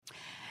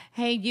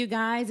Hey, you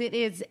guys, it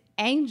is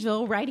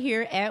Angel right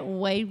here at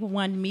Wave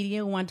 1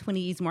 Media, 120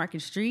 East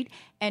Market Street,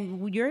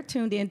 and you're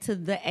tuned into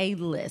the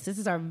A-List. This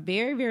is our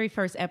very, very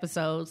first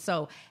episode,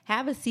 so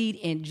have a seat,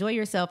 enjoy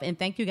yourself, and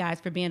thank you guys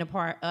for being a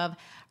part of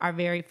our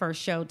very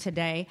first show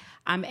today.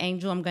 I'm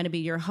Angel. I'm going to be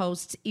your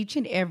host each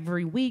and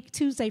every week,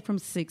 Tuesday from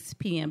 6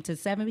 p.m. to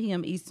 7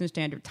 p.m. Eastern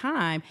Standard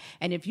Time,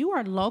 and if you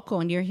are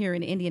local and you're here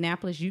in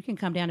Indianapolis, you can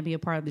come down to be a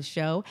part of the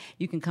show.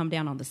 You can come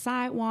down on the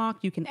sidewalk.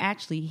 You can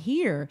actually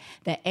hear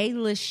the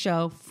A-List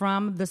show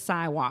from the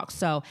sidewalk.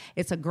 So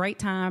it's a great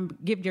time.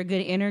 Give your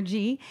good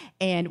energy,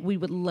 and we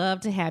would love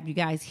to have you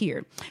guys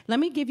here. Let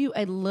me give you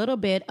a little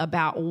bit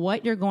about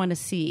what you're going to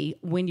see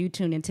when you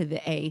tune into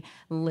the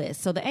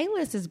A-List. So the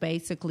A-List is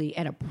basically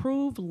an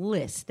approved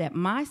list that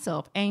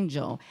myself,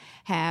 Angel,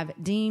 have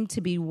deemed to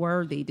be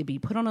worthy to be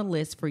put on a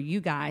list for you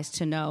guys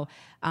to know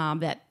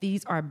that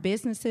these are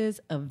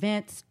businesses,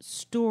 events,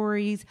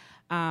 stories,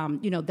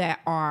 that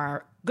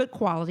are good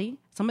quality.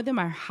 Some of them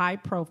are high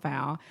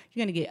profile.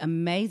 You're going to get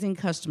amazing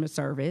customer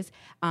service.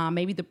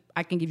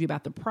 I can give you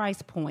about the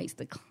price points,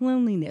 the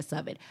cleanliness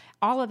of it,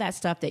 all of that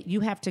stuff that you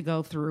have to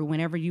go through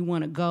whenever you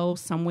want to go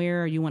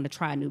somewhere or you want to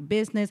try a new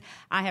business.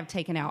 I have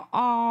taken out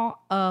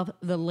all of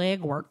the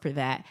legwork for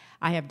that.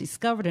 I have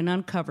discovered and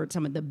uncovered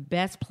some of the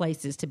best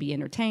places to be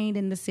entertained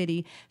in the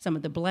city, some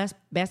of the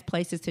best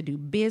places to do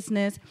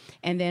business,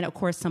 and then, of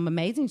course, some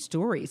amazing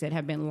stories that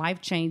have been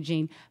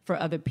life-changing for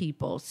other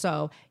people.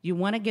 So you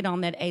want to get on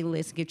that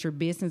A-list, get your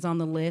business on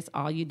the list.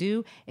 All you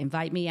do,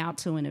 invite me out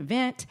to an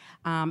event,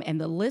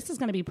 and the list is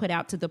going to be put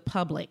out to the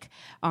public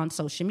on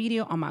social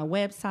media, on my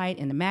website,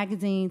 in the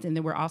magazines, and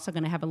then we're also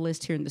going to have a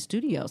list here in the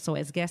studio. So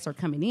as guests are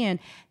coming in,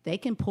 they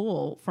can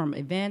pull from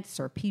events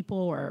or people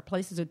or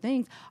places or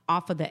things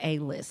off of the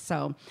A-list.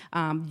 So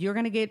you're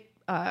going to get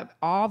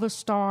all the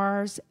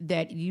stars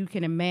that you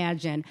can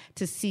imagine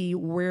to see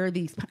where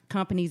these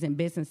companies and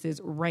businesses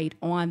rate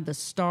on the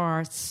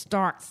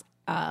starts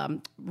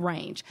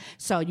range.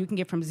 So you can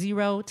get from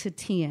 0 to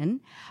 10.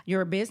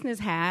 Your business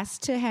has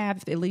to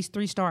have at least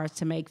 3 stars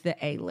to make the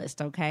A-list,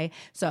 okay?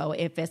 So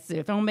if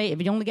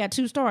you only got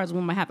 2 stars,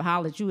 we might have to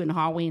holler at you in the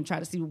hallway and try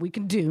to see what we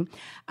can do.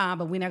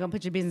 But we're not going to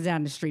put your business out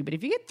in the street. But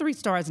if you get 3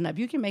 stars and up,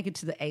 you can make it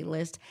to the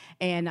A-list,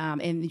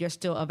 and you're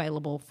still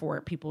available for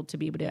people to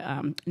be able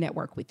to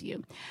network with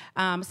you.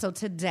 So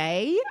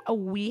today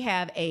we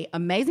have an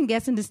amazing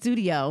guest in the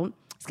studio.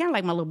 It's kind of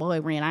like my little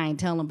boyfriend. I ain't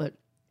telling him, but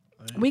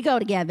we go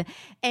together,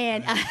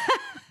 and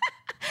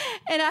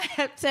and I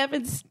have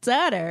Tevin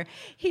Studdard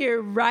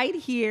right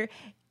here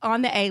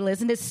on the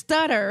A-list, and it's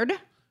Studdard.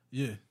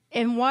 Yeah.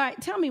 And why?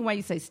 Tell me why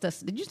you say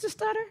Studdard. Did you say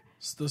Studdard?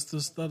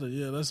 Studdard.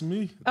 Yeah, that's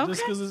me. Okay.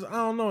 Just because I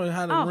don't know, it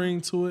had a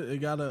ring to it. It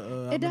got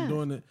a. I've been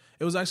doing it.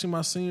 It was actually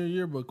my senior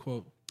yearbook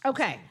quote.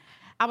 Okay.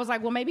 I was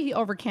like, well, maybe he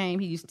overcame.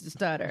 He used to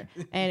stutter,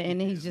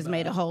 and he's just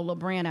made a whole little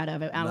brand out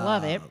of it. I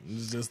love it.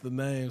 It's just the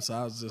name, so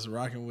I was just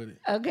rocking with it.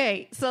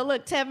 Okay, so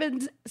look,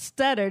 Tevin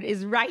Studdard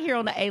is right here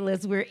on the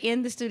A-list. We're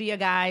in the studio,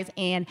 guys,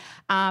 and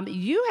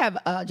you have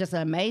just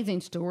an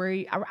amazing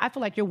story. I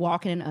feel like you're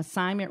walking an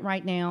assignment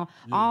right now.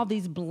 Yeah. All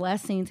these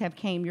blessings have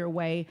came your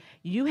way.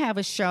 You have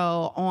a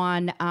show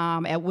on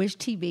at Wish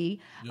TV,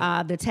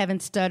 the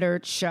Tevin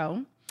Studdard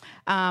Show,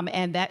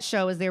 and that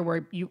show is there.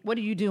 What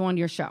do you do on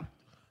your show?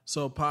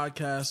 So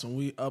podcast, and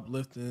we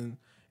uplifting,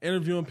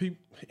 interviewing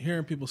people,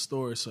 hearing people's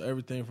stories. So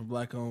everything from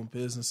Black-owned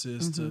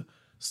businesses to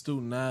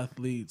student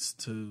athletes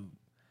to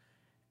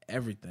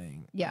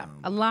everything. Yeah,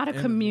 a lot of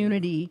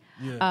community.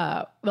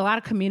 Yeah. A lot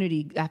of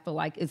community. I feel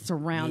like is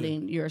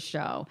surrounding your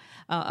show.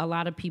 A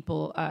lot of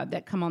people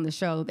that come on the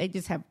show, they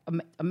just have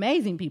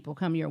amazing people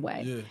come your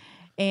way. Yeah.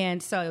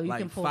 And so you like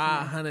can pull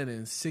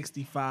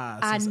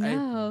 565 since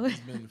April. It's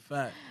been the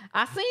fact.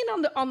 I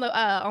seen on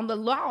the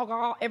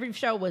log, every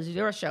show was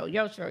your show.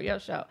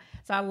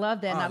 So I love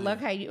that, and I love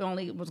how you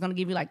only was going to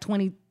give you like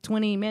 20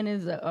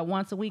 minutes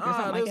once a week or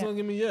something like that. They was going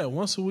to give me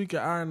once a week, an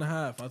hour and a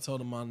half. I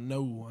told him I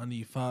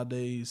need 5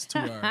 days, 2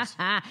 hours.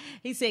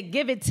 He said,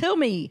 "Give it to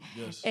me,"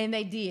 yes. And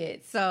they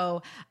did.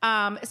 So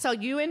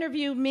you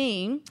interviewed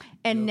me,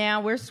 and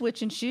now we're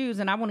switching shoes,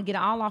 and I want to get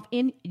all off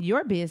in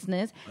your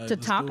business to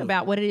talk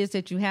about what it is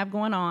that you have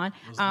going on.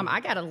 I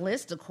got a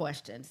list of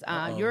questions.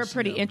 You're a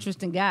pretty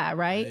interesting guy,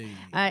 right? Hey,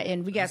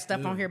 and we got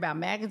stuff on here about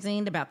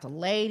magazine, about the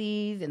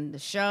ladies and the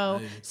show.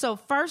 Hey. So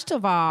first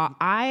of all,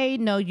 I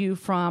know you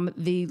from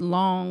the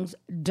Long's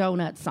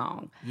Donut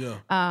song. Yeah.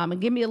 And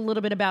give me a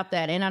little bit about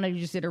that. And I know you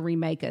just did a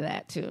remake of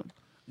that too.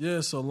 Yeah,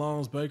 so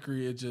Long's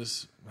Bakery, it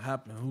just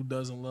happened. Who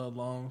doesn't love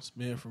Long's,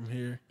 being from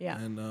here? Yeah.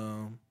 And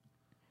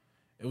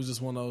it was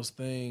just one of those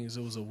things.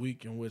 It was a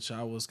week in which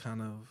I was I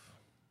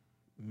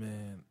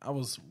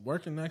was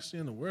working actually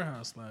in the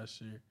warehouse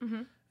last year.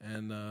 Mm-hmm.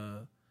 And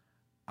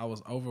I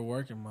was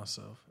overworking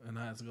myself, and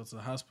I had to go to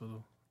the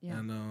hospital. Yeah.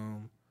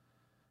 And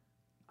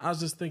I was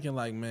just thinking,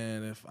 like,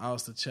 man, if I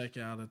was to check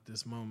out at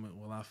this moment,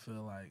 will I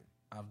feel like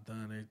I've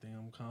done everything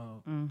I'm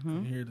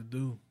here to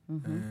do?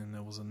 Mm-hmm. And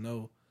there was a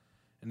no.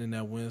 And then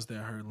that Wednesday,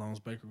 I heard Long's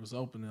Bakery was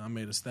open, and I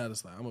made a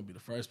status like, I'm going to be the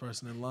first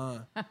person in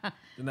line.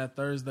 Then that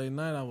Thursday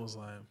night, I was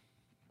like,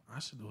 I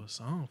should do a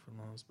song for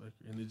Longs Bakery.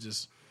 And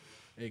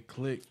it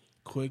clicked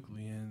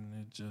quickly, and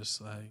it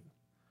just like,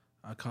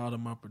 I called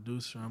him my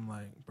producer. I'm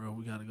like, bro,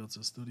 we got to go to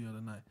the studio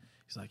tonight.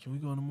 He's like, can we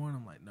go in the morning?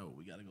 I'm like, no,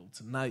 we got to go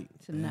tonight.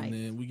 And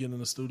then we get in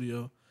the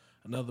studio.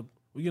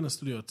 We get in the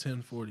studio at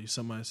 10:40.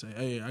 Somebody say,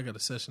 hey, I got a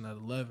session at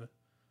 11.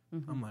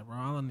 I'm like, bro,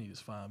 all I need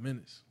is 5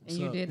 minutes. What's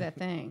and you up? did that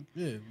thing.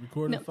 Yeah,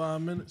 recorded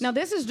 5 minutes. Now,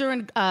 this is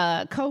during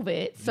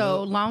COVID.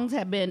 So Longs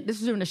this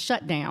is during the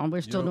shutdown.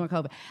 We're still doing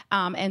COVID.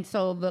 And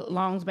so the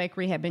Longs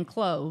Bakery had been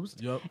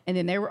closed. Yep. And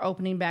then they were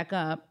opening back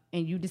up.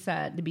 And you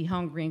decided to be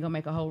hungry and go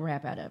make a whole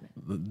rap out of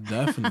it.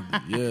 Definitely.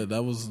 Yeah,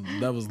 that was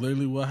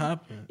literally what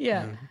happened.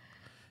 Yeah.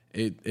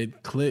 And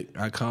it clicked.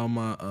 I called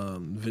my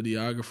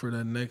videographer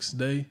that next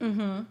day.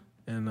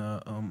 And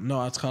no,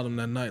 I called him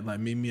that night, like,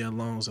 meet me at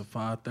Longs at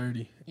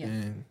 5:30. Yeah.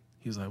 And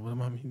he was like, what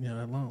am I meeting you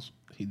at Longs?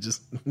 He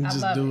just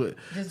do it.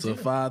 So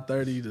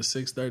 5:30 to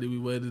 6:30 we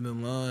waited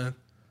in line.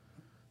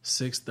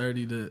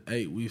 6:30 to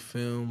 8 we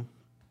filmed.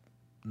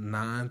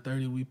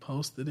 9:30 we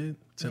posted it.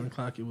 10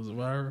 o'clock it was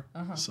viral.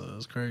 So it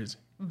was crazy.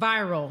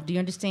 Viral. Do you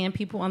understand?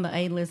 People on the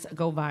A-list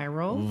go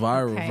viral.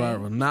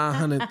 Viral.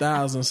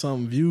 900,000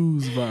 something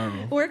views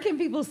viral. Where can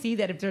people see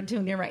that if they're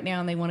tuned in right now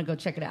and they want to go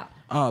check it out?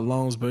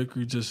 Longs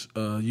Bakery, just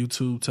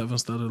YouTube, Tevin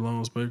Studdard,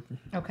 Longs Bakery.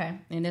 Okay,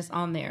 and it's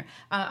on there.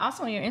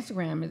 Also on your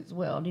Instagram as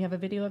well. Do you have a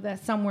video of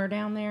that somewhere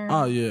down there?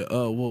 Oh, yeah.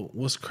 Well,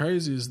 what's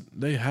crazy is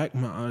they hacked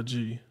my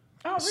IG.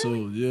 Oh,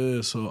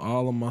 really? So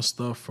all of my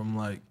stuff from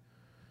like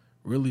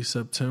really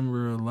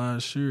September of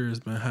last year has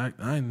been hacked.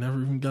 I ain't never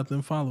even got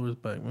them followers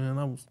back,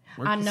 man.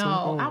 I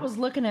know. I was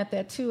looking at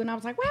that too, and I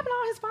was like, what happened to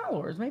all his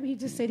followers? Maybe he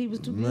just said he was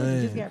too good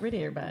and just got rid of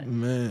everybody.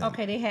 Man.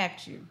 Okay, they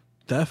hacked you.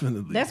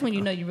 Definitely. That's when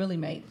you know you really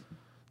made it.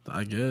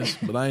 I guess,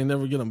 but I ain't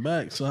never get them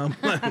back, so I'm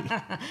like,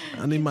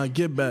 I need my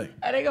get back.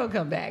 They gonna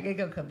come back.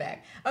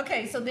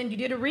 Okay, so then you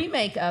did a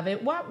remake of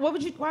it. Why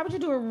would you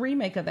do a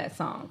remake of that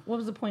song? What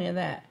was the point of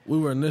that? We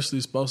were initially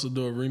supposed to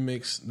do a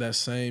remix that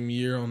same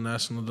year on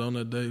National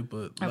Donut Day,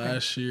 but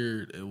last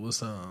year it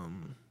was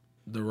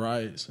the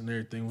riots and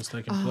everything was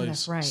taking place.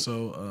 That's right.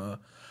 So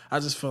I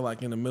just felt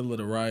like in the middle of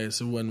the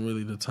riots, it wasn't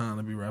really the time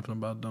to be rapping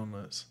about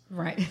donuts.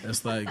 Right.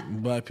 It's like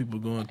black people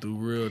going through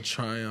real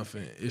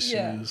triumphant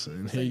issues,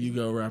 and here you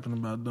go rapping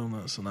about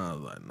donuts. And I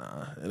was like,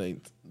 nah, it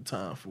ain't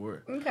time for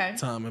it. Okay.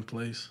 Time and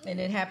place. And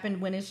it happened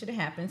when it should have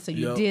happened. So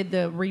you did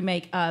the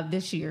remake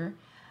this year.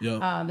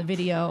 Yep. The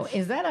video.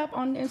 Is that up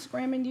on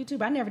Instagram and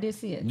YouTube? I never did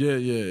see it. Yeah.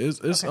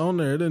 It's on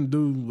there. It didn't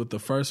do what the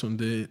first one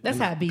did. That's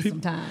how it be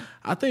sometimes.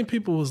 I think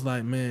people was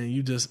like, man,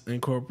 you just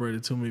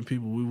incorporated too many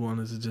people. We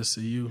wanted to just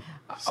see you.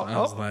 So I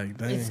was like,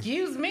 dang.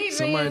 Excuse me, man.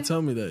 Somebody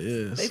tell me that,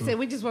 yeah. They said,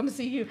 we just want to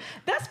see you.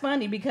 That's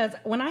funny because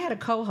when I had a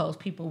co-host,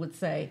 people would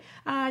say,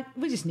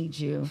 we just need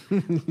you.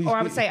 Or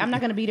I would say, I'm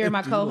not going to be there.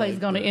 My co-host is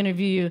going to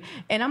interview you.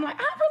 And I'm like,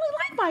 I really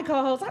like my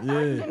co-host.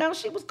 I thought,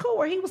 she was cool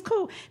or he was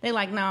cool. They're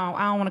like, no,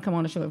 I don't want to come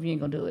on the show if you ain't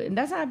going to do it. And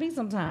that's how it be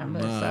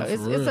sometimes.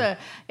 So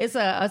it's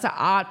an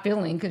odd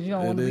feeling because you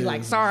don't want to be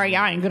like, sorry,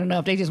 I ain't good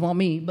enough. They just want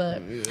me.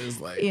 But, it's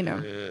like,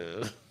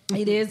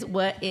 it is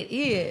what it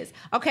is.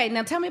 Okay,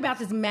 now tell me about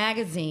this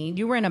magazine.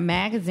 You were in a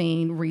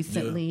magazine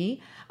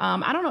recently.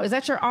 Yeah. I don't know. Is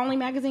that your only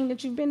magazine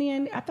that you've been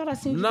in? I thought I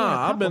seen you.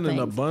 I've been in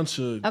a bunch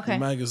of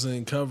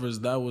magazine covers.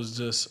 That was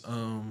just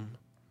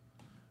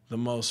the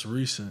most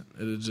recent.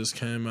 It just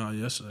came out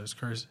yesterday. It's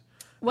crazy.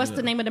 What's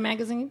the name of the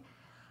magazine?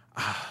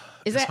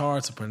 It's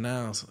hard to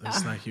pronounce.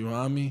 It's like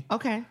Uami.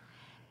 Okay.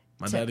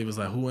 My daddy was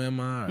like, "Who am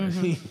I?" I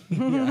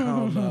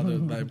don't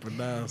know how to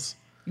pronounce.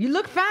 You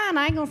look fine.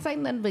 I ain't gonna say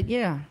nothing, but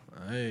yeah.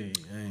 Hey,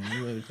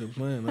 you ain't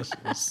complain. That's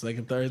the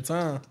second, third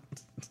time.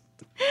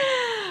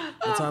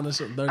 What time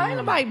is it? I ain't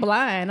nobody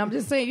blind. I'm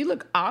just saying you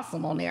look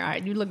awesome on there.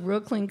 You look real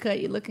clean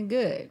cut. You're looking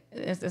good.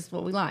 That's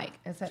what we like.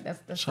 That's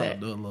try to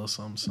do a little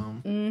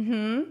something.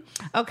 Mm-hmm.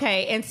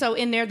 Okay, and so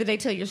in there, did they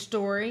tell your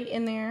story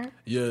in there?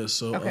 Yeah.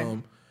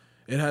 So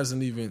it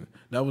hasn't even.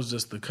 That was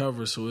just the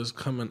cover. So it's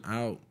coming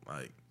out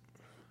like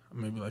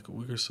maybe like a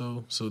week or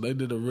so. So they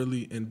did a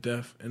really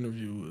in-depth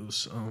interview. It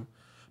was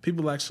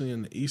people actually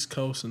in the East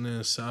Coast and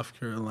then South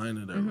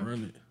Carolina that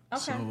run it.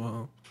 Okay.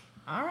 So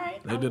all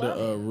right. They did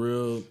a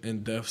real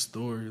in-depth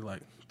story.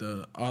 Like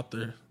the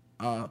author,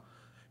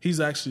 he's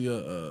actually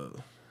a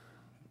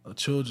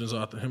children's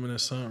author. Him and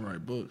his son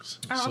write books.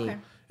 So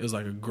it was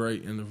like a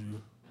great interview.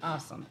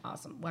 Awesome. Well,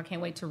 I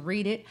can't wait to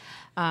read it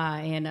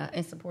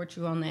and support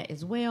you on that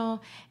as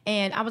well.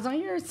 And I was on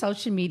your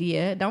social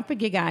media. Don't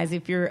forget, guys,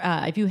 if you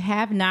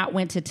have not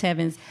went to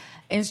Tevin's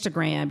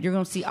Instagram, you're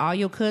going to see all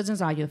your cousins,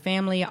 all your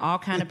family, all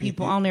kind of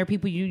people on there,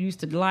 people you used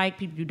to like,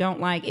 people you don't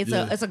like.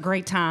 It's a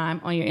great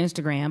time on your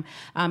Instagram,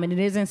 and it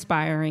is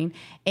inspiring.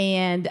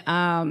 And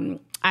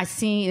I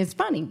seen it's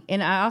funny,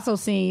 and I also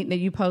seen that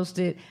you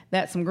posted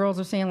that some girls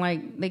are saying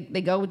like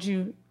they go with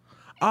you.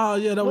 Oh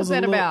yeah, What's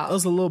that about? That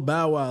was a little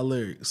Bow Wow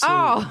lyric. So,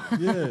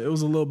 yeah, it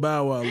was a little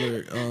Bow Wow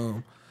lyric.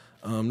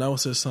 That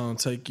was his song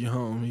 "Take You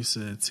Home." He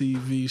said,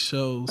 "TV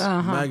shows,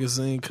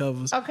 magazine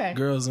covers,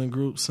 girls in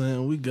groups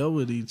saying we go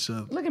with each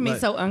other." Look at me,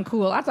 so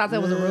uncool. I thought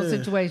that was a real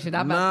situation.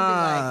 I'm about to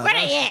be like, "Where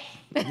they at?"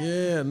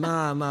 Yeah,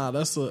 nah.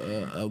 That's a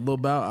Lil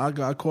Bow.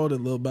 I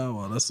quoted Lil Bow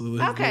Wow. That's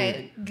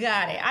okay.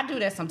 Got it. I do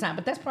that sometimes,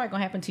 but that's probably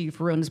gonna happen to you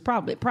for real.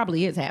 And it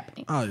probably is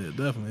happening. Oh yeah,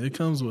 definitely. It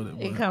comes with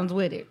it. It comes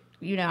with it.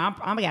 You know,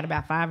 I got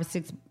about 5 or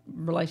 6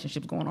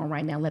 relationships going on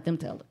right now. Let them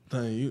tell it.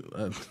 Thank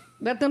you.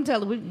 Let them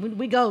tell it.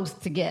 We goes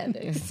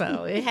together,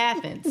 so it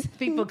happens.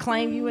 People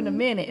claim you in a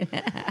minute.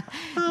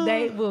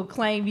 They will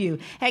claim you.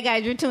 Hey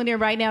guys, you're tuned in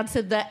right now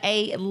to the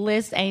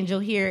A-List Angel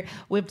here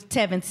with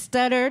Tevin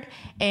Studdard,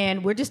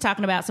 and we're just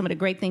talking about some of the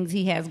great things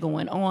he has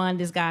going on.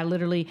 This guy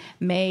literally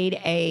made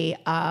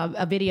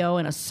a video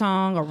and a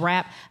song, a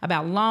rap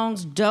about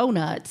Long's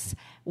Donuts.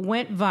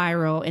 Went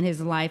viral, and his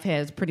life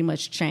has pretty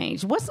much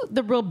changed. What's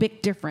the real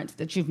big difference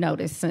that you've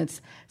noticed since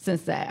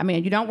that? I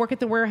mean, you don't work at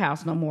the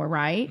warehouse no more,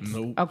 right?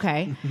 Nope.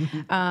 Okay.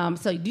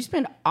 So do you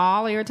spend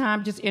all of your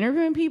time just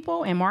interviewing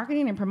people and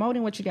marketing and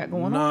promoting what you got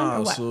going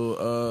on? Or what?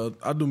 So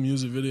I do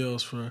music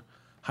videos for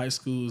high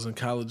schools and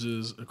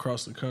colleges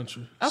across the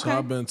country. Okay. So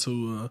I've been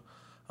to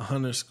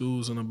 100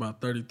 schools in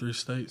about 33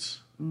 states.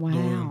 Wow.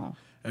 Doing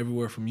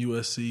everywhere from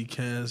USC,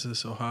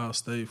 Kansas, Ohio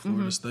State,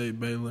 Florida State,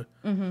 Baylor.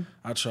 Mm-hmm.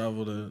 I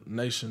travel the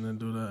nation and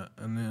do that.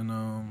 And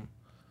then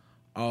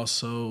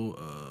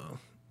also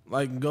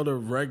go to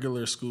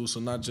regular schools, so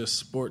not just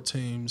sport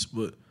teams,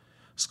 but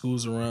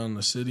schools around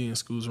the city and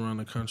schools around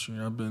the country.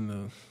 I've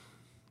been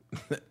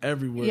to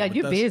everywhere. Yeah,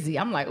 you're busy.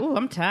 I'm like, ooh,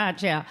 I'm tired,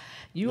 child.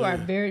 You are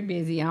very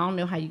busy. I don't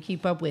know how you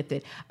keep up with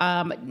it.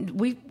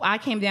 I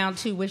came down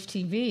to Wish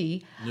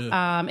TV,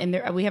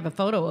 and we have a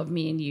photo of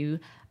me and you.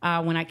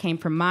 When I came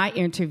from my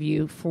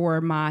interview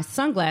for my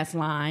sunglass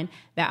line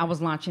that I was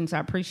launching. So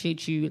I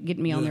appreciate you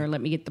getting me on there and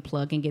let me get the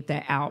plug and get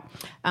that out.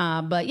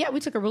 But yeah,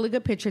 we took a really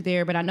good picture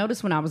there. But I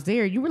noticed when I was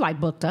there, you were like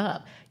booked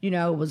up. You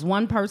know, it was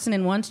one person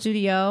in one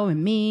studio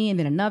and me and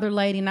then another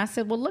lady. And I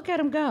said, well, look at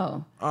him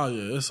go. Oh,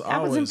 yeah. I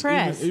was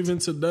impressed. Even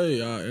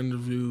today, I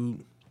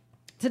interviewed.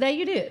 Today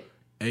you did?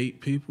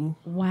 8 people.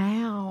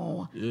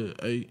 Wow. Yeah,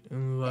 8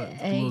 in like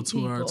a little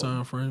 2-hour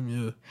time frame.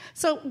 Yeah.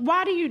 So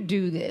why do you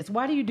do this?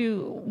 Why do you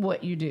do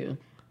what you do?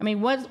 I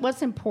mean,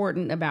 what's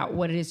important about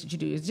what it is that you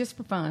do? Is it just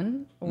for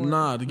fun? Or?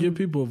 Nah, to give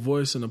people a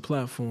voice and a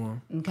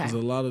platform. Okay. Because a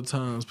lot of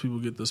times people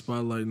get the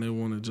spotlight and they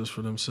want it just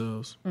for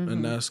themselves. Mm-hmm.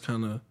 And that's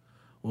kind of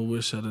what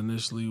Wish had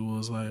initially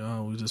was like,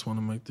 oh, we just want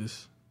to make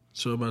this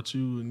show about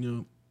you and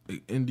your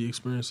indie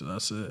experiences. I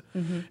said,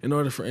 in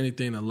order for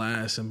anything to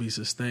last and be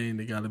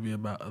sustained, it got to be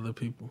about other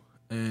people.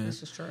 And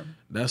this is true.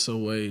 That's a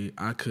way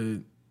I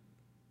could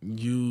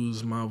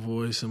use my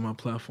voice and my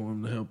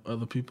platform to help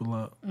other people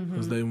out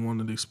because they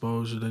wanted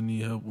exposure, they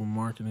need help with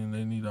marketing,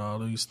 they need all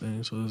these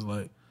things. So it's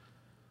like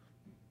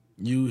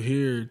you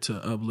here to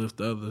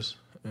uplift others,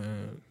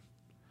 and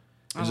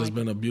it's just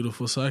been a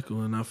beautiful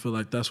cycle. And I feel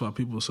like that's why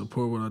people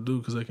support what I do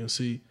because they can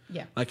see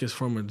like it's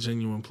from a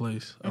genuine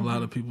place. A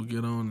lot of people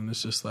get on and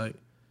it's just like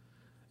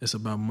it's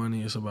about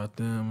money, it's about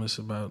them, it's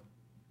about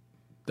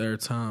their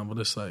time, but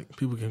it's like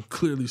people can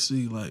clearly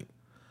see like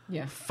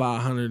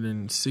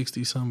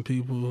 560 some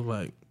people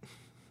like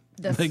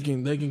they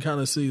can kind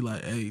of see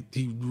like, hey,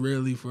 he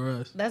really for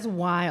us. That's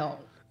wild.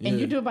 And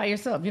you do it by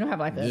yourself. You don't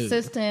have like an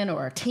assistant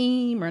or a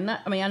team or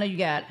not. I mean, I know you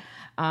got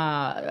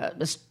I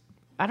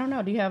don't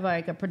know, do you have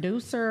like a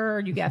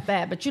producer? You got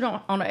that, but you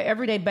don't on an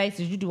everyday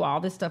basis. You do all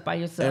this stuff by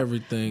yourself.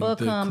 Everything, book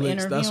them,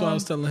 interview. That's what I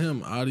was telling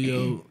him.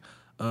 Audio,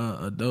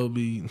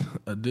 Adobe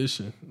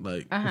Audition,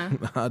 like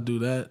I do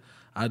that.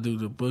 I do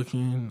the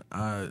booking,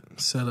 I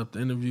set up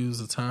the interviews,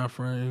 the time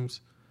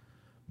frames,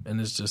 and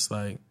it's just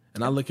like,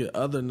 and I look at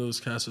other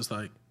newscasters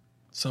like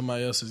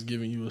somebody else is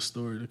giving you a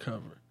story to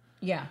cover.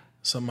 Yeah.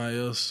 Somebody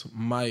else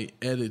might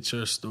edit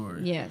your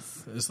story.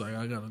 Yes. It's like,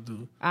 I got to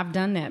do I've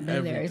done that,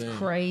 been there. It's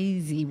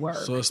crazy work.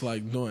 So it's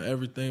like doing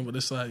everything, but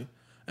it's like,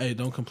 hey,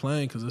 don't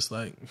complain because it's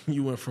like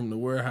you went from the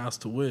warehouse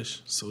to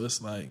Wish. So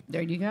it's like.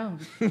 There you go.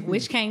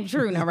 Wish came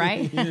true now,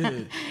 right?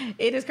 Yeah.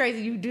 It is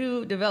crazy. You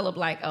do develop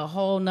like a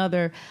whole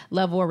nother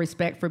level of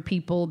respect for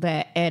people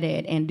that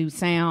edit and do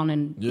sound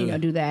and, you know,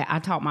 do that. I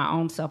taught my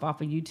own stuff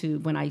off of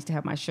YouTube when I used to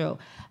have my show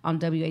on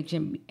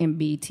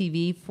WHMB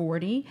TV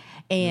 40.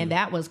 And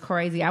that was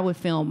crazy. I would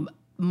film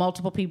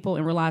multiple people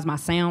and realize my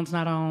sound's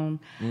not on.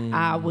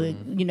 I would,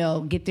 you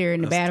know, get there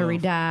and the battery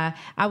die.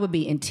 I would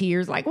be in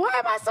tears like, why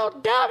am I so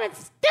dumb and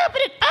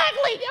stupid and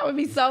ugly? I would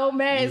be so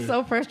mad,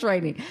 so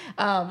frustrating.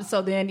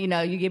 So then, you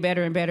know, you get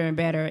better and better and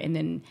better, and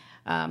then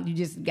you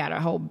just got a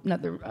whole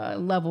another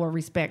level of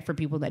respect for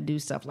people that do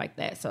stuff like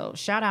that. So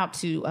shout out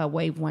to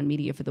Wave One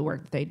Media for the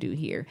work that they do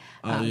here.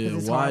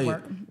 It's hard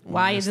work.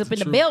 Why is up in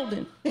the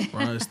building?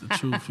 Right, it's the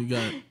truth. He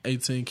got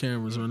 18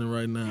 cameras running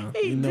right now.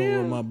 You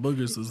know what my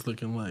boogers is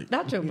looking like.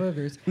 Not your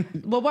boogers.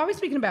 Well, while we're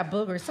speaking about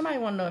boogers, somebody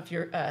want to know if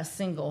you're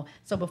single.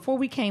 So before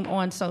we came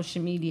on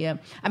social media,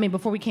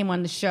 before we came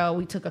on the show,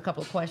 we took a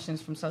couple of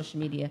questions from social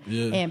media.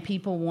 Yeah. And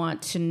people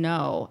want to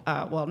know,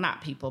 well,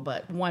 not people,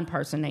 but one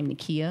person named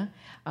Nakia.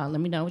 Let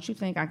me know what you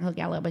think. I can hook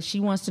y'all up. But she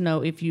wants to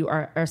know if you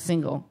are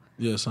single.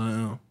 Yes, I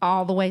am.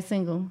 All the way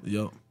single?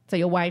 Yep. So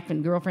your wife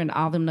and girlfriend,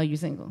 all of them know you're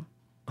single?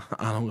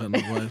 I don't got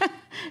no wife.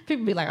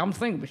 People be like, I'm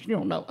single, but you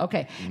don't know.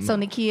 Okay. So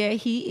Nakia,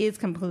 he is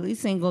completely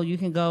single. You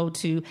can go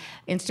to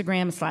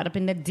Instagram and slide up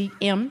in the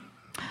DM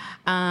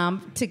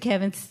to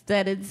Kevin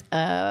Studdard's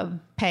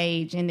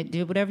page and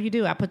do whatever you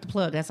do. I put the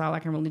plug. That's all I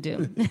can really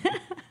do.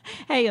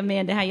 Hey,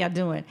 Amanda, how y'all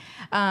doing?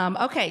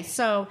 Okay,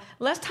 so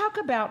let's talk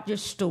about your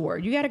store.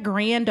 You got a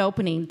grand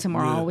opening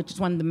tomorrow, which is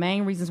one of the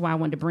main reasons why I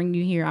wanted to bring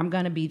you here. I'm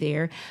going to be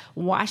there.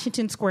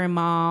 Washington Square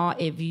Mall.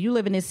 If you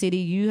live in this city,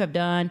 you have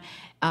done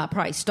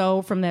probably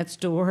stole from that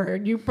store.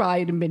 You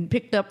probably been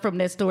picked up from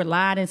that store,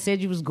 lied and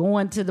said you was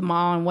going to the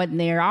mall and wasn't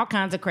there. All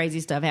kinds of crazy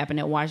stuff happened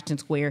at Washington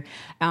Square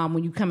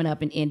when you coming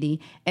up in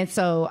Indy. And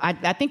so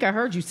I think I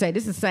heard you say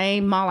this is the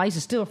same mall I used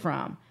to steal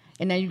from,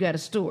 and now you got a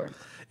store.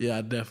 Yeah,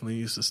 I definitely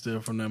used to steal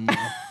from that mall.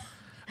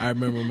 I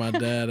remember my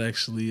dad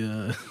actually,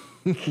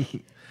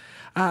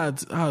 I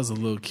was a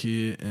little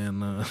kid,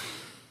 and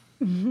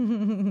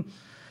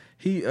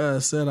he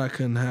said I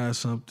couldn't have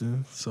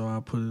something, so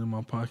I put it in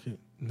my pocket.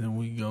 Then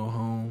we go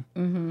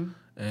home,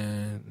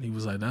 and he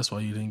was like, "That's why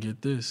you didn't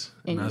get this."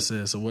 And I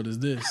said, "So what is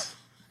this?"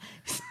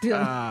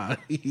 Still,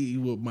 he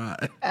whooped my.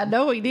 I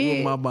know he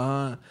did. Whooped my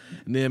behind,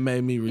 and then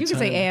made me return. You can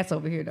say ass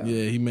over here though.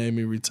 Yeah, he made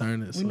me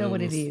return it. We know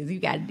what it is. He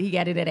got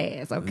it at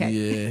ass. Okay.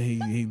 Yeah,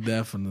 he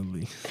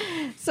definitely.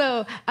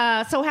 So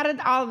how did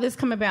all of this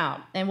come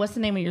about? And what's the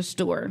name of your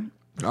store?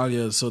 Oh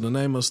yeah, so the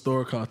name of the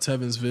store called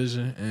Tevin's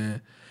Vision,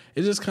 and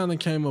it just kind of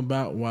came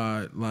about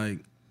while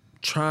like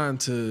trying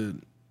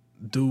to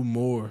do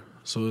more.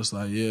 So it's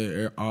like,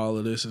 yeah, all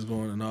of this is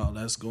going and all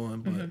that's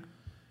going, but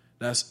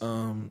that's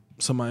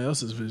somebody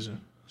else's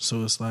vision.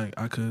 So it's like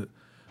I could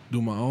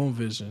do my own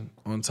vision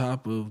on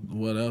top of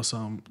what else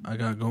I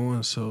got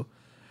going. So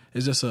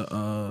it's just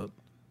a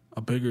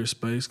bigger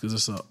space because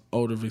it's an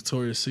older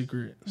Victoria's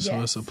Secret.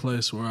 So it's a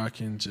place where I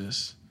can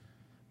just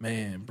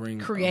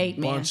bring a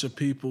bunch of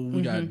people.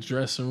 We got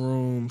dressing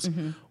rooms.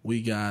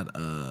 We got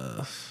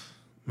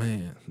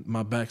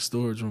my back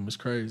storage room is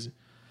crazy.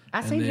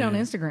 I seen you on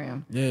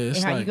Instagram. Yeah, it's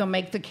and how like, you gonna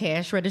make the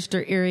cash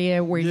register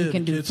area where you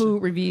can do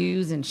food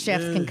reviews and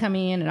chefs can come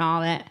in and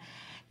all that.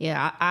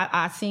 Yeah,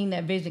 I seen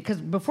that vision because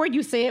before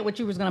you said what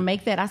you was gonna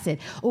make that, I said,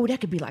 oh, that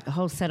could be like a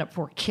whole setup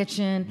for a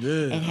kitchen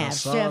and have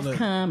chefs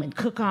come and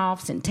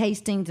cook-offs and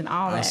tastings and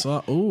all that.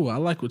 I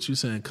like what you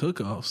saying,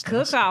 cook-offs.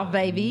 Cook-off,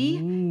 baby.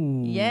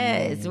 Ooh.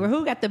 Yes. Well,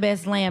 who got the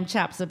best lamb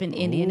chops up in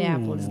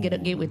Indianapolis? Get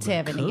with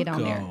Tevin and get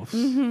on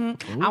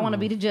there. I want to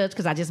be the judge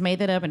because I just made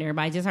that up and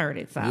everybody just heard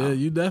it. So yeah,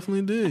 you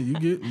definitely did.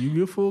 You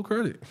get full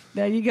credit.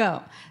 There you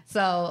go.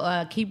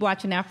 So keep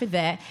watching out for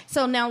that.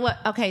 So now what?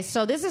 Okay,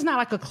 so this is not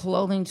like a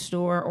clothing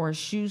store or a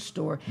shoe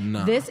store.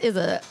 Nah. This is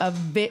a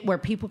bit where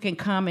people can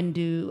come and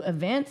do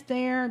events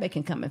there. They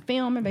can come and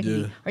film it. Are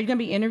you going to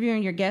be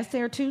interviewing your guests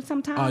there too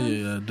sometime? Oh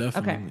yeah,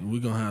 definitely. Okay.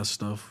 We're going to have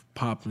stuff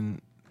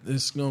popping.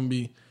 It's going to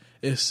be,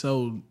 it's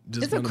a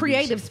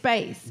creative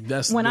space.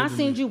 When I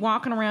seen you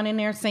walking around in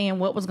there saying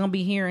what was going to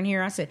be here and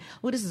here, I said,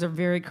 well, this is a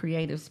very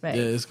creative space.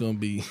 Yeah, it's going to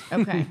be.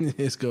 Okay.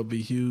 It's going to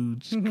be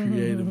huge,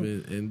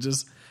 creative, and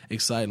just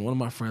exciting. One of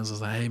my friends was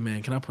like, hey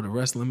man, can I put a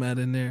wrestling mat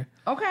in there?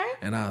 Okay.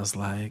 And I was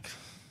like,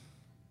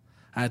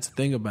 I had to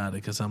think about it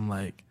because I'm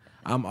like,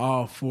 I'm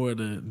all for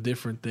the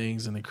different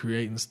things and the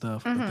creating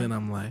stuff, but then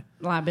I'm like,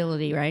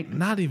 liability, right?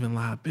 Not even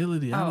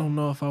liability. I don't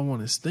know if I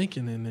want it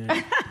stinking in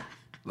there.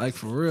 Like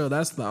for real,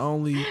 that's the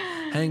only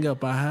hang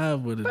up I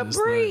have with it. But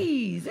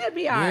breeze, it'd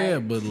be all right. Yeah,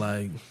 but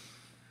like,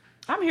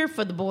 I'm here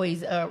for the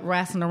boys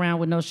wrestling around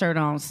with no shirt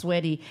on,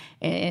 sweaty,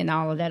 and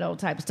all of that old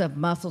type of stuff,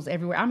 muscles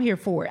everywhere. I'm here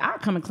for it. I'll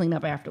come and clean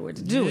up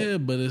afterwards. Do it. Yeah,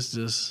 but it's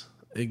just,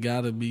 it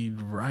got to be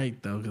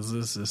right though, because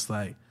it's just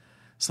like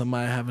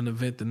somebody have an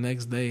event the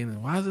next day,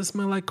 and why does it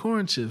smell like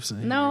corn chips in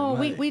here? No,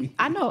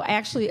 I know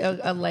actually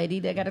a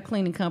lady that got a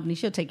cleaning company.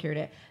 She'll take care of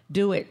that.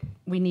 Do it.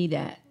 We need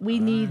that. We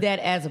need that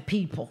as a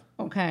people.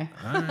 Okay.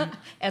 All right.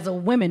 As a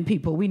women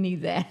people, we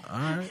need that.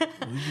 All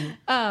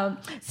right.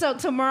 So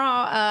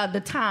tomorrow,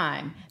 the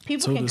time.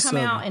 People can come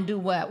out and do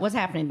what? What's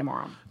happening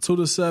tomorrow? 2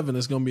 to 7.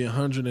 It's going to be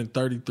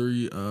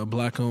 133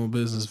 black-owned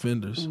business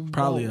vendors.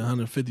 Probably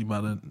 150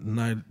 by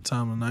the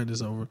time the night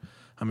is over.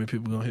 How many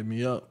people gonna hit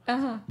me up?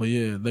 But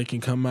yeah, they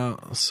can come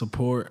out,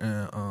 support,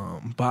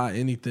 and buy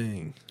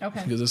anything.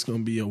 Okay. Because it's gonna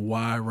be a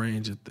wide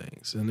range of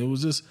things, and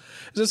it's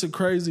just a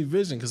crazy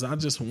vision. Because I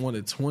just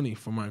wanted 20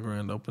 for my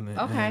grand opening.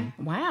 Okay.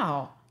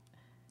 Wow.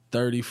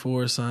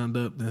 34 signed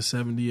up, then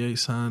 78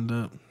 signed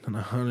up, and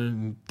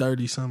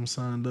 130 something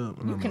signed up.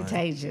 And you're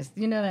contagious.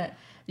 Like, you know that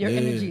your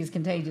energy is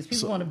contagious.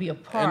 People want to be a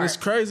part. And it's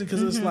crazy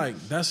because it's like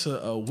that's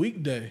a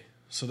weekday.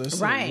 So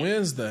that's a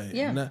Wednesday.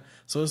 Yeah.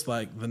 So it's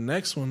like the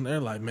next one, they're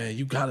like, man,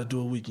 you got to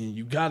do a weekend.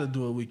 You got to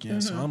do a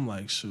weekend. So I'm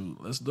like, shoot,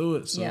 let's do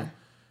it. So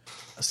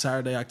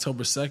Saturday,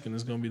 October 2nd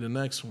is going to be the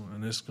next one.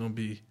 And it's going to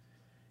be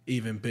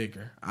even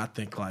bigger. I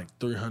think like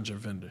 300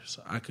 vendors.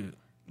 I could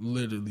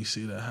literally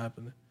see that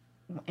happening.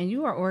 And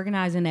you are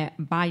organizing that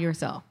by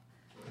yourself.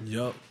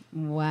 Yup.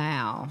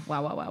 Wow. So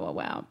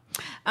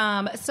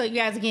you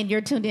guys, again,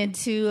 you're tuned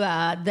into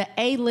the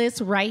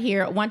A-List right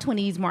here at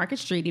 120 East Market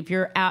Street. If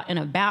you're out and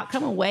about,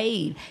 come and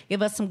wave.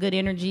 Give us some good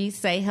energy.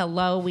 Say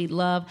hello. We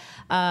love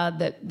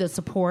the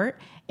support.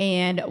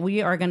 and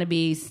we are going to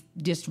be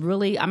just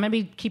really, I'm going to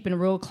be keeping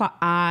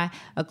a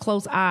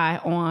close eye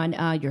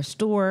on your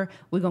store.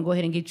 We're going to go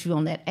ahead and get you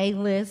on that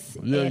A-list.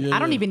 I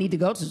don't even need to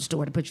go to the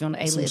store to put you on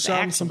the A-list.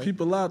 Shout some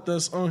people out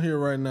that's on here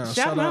right now.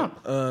 Shout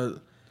out.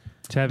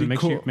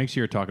 Tevin, make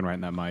sure you're talking right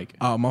in that mic.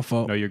 Oh, my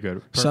fault. No, you're good.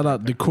 Perfect. Shout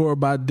out Decor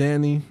by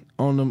Danny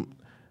on them.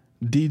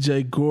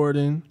 DJ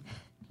Gordon,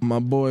 my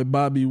boy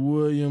Bobby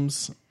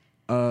Williams,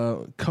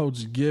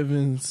 Coach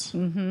Givens.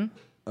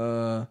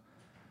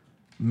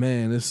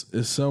 Man,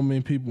 it's so many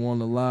people on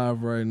the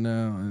live right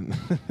now,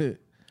 and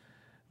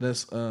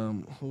that's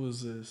who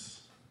is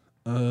this?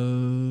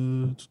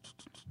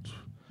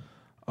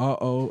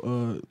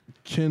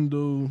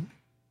 Kendall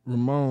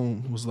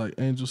Ramon was like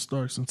Angel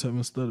Starks and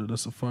Tevin Studdard.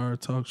 That's a fire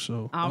talk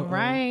show. All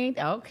right.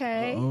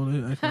 Okay.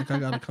 I think I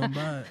got to come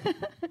back.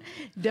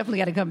 Definitely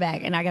got to come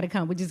back, and I got to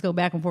come. We just go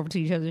back and forth to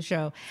each other's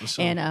show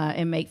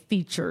and make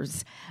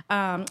features.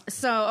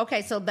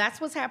 So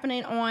that's what's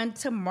happening on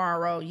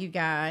tomorrow, you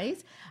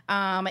guys.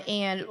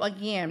 And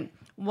again,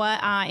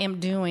 what I am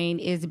doing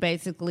is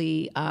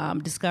basically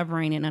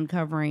discovering and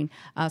uncovering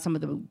some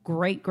of the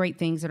great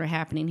things that are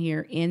happening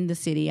here in the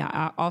city.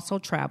 I also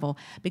travel.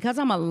 Because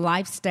I'm a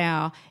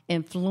lifestyle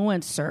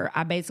influencer,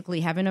 I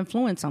basically have an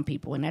influence on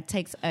people, and that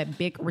takes a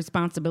big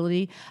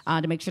responsibility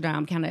to make sure that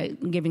I'm kind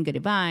of giving good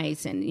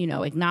advice and,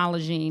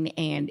 acknowledging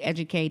and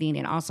educating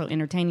and also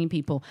entertaining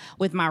people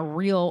with my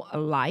real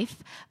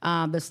life.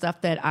 The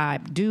stuff that I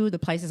do, the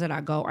places that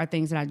I go are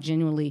things that I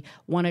genuinely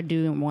want to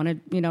do and want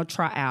to,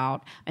 try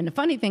out. And the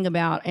funny thing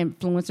about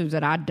influencers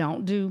that I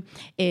don't do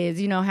is,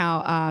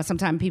 how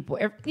sometimes people,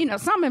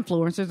 some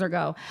influencers will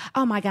go,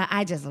 oh my God,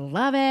 I just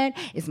love it.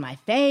 It's my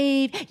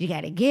fave. You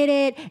got to get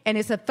it. And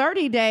it's a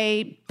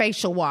 30-day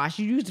facial wash.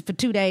 You use it for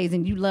 2 days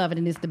and you love it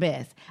and it's the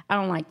best. I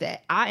don't like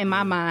that. In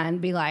my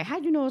mind, be like, how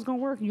do you know it's going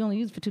to work? You only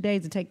use it for 2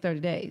 days to take 30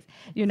 days.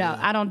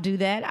 I don't do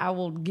that. I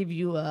will give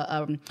you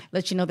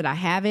let you know that I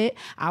have it.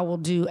 I will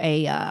do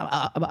a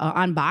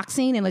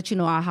unboxing and let you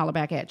know I'll holler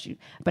back at you.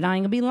 But I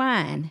ain't going to be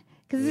lying.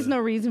 Because there's no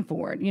reason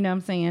for it. You know what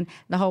I'm saying?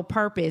 The whole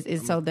purpose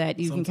is so that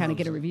you can kind of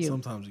get a review.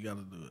 Sometimes you got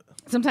to do it.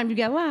 Sometimes you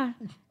got to lie.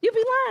 You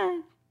be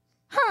lying.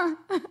 Huh?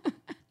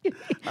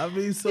 I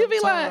mean,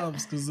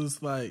 sometimes because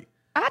it's like.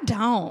 I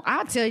don't.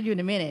 I'll tell you in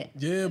a minute.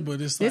 Yeah,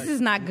 but it's this is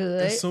not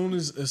good. As soon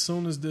as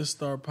this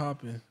start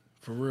popping,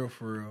 for real,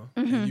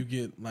 and you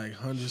get like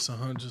hundreds and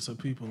hundreds of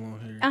people on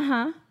here,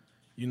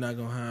 you're not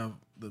going to have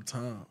the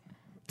time.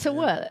 To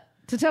what?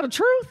 To tell the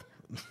truth?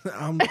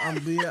 I'm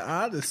being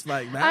honest.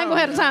 Like now, I ain't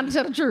gonna have the time to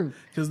tell the truth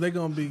because they're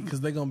gonna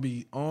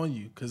be on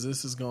you because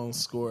this is gonna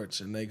scorch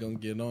and they're gonna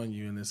get on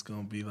you and it's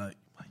gonna be like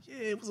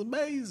yeah, it was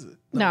amazing.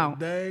 No,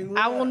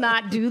 I will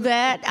not do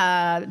that.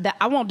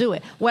 I won't do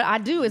it. What I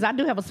do is I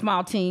do have a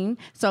small team,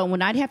 so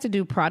when I have to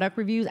do product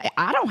reviews,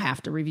 I don't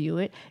have to review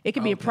it. It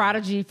could be a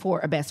prodigy for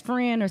a best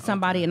friend or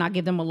somebody, and I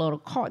give them a little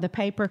card, the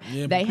paper.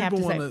 Yeah, they have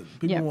to say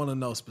people want to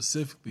know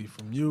specifically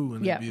from you,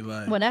 and be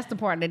like, well, that's the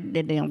part that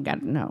they don't got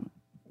to know.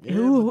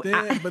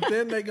 Yeah, but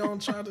then they gonna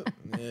try to.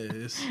 Yeah,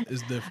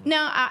 it's different.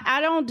 Now I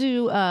don't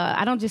do.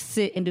 I don't just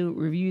sit and do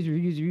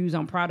reviews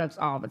on products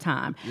all the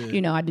time.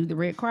 Yeah. I do the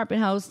red carpet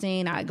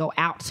hosting. I go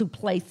out to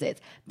places.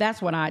 That's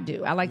what I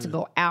do. I like to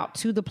go out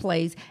to the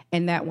place,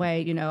 and that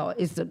way,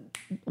 it's a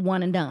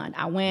one and done.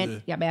 I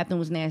went. Yeah, bathroom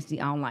was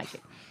nasty. I don't like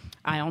it.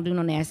 I don't do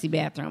no nasty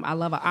bathroom. I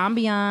love an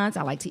ambiance.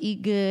 I like to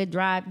eat good,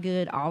 drive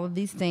good, all of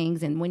these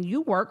things. And when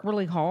you work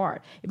really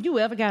hard, if you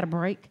ever got a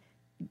break.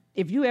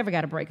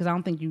 Because I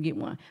don't think you get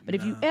one. But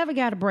if you ever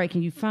got a break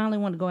and you finally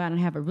want to go out and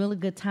have a really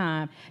good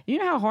time, you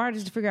know how hard it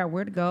is to figure out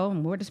where to go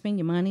and where to spend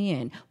your money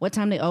and what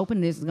time they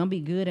open, this is going to be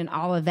good and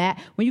all of that,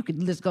 when you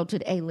could just go to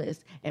the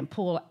A-list and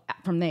pull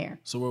from there.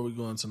 So where are we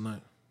going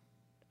tonight?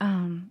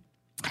 I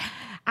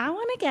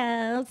want to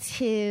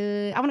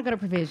go to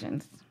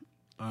Provisions.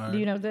 All right. Do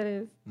you know what that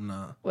is?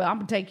 Nah. Well, I'm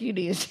going to take you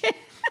this.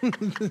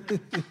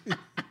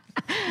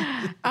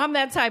 I'm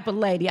that type of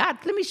lady.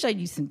 Let me show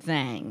you some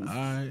things. All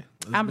right.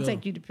 I'm going to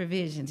take you to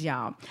Provisions,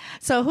 y'all.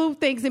 So who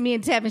thinks that me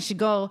and Tevin should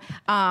go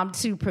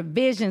to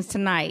Provisions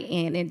tonight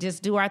and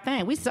just do our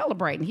thing? We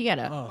celebrating. He got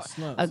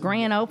a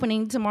grand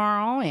opening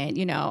tomorrow. And,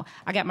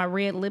 I got my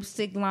red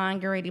lipstick line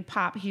ready to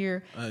pop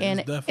here.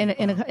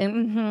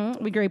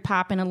 We ready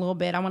pop in a little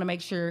bit. I want to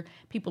make sure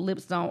people's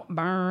lips don't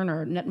burn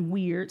or nothing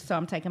weird. So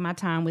I'm taking my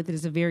time with it.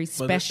 It's a very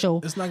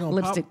special it's not gonna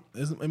lipstick.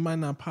 It might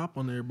not pop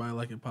on everybody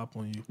like it pop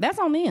on you. That's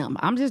on them.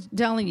 I'm just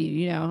telling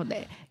you,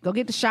 go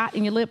get the shot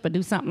in your lip or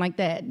do something like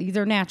that. These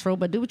are natural,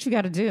 but do what you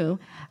got to do.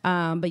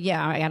 But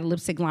yeah, I got a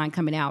lipstick line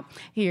coming out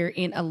here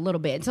in a little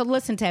bit. So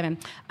listen, Tevin,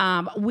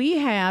 we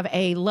have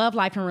a love,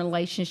 life, and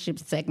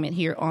relationships segment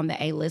here on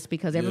the A-list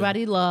because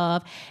everybody's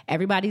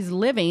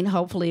living.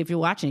 Hopefully, if you're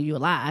watching, you're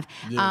alive.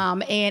 Yeah.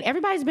 And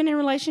everybody's been in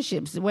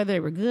relationships, whether they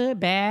were good,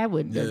 bad,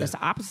 with the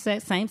opposite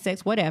sex, same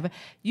sex, whatever.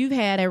 You've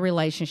had a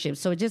relationship,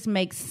 so it just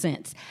makes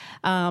sense.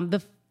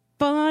 The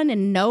fun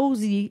and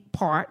nosy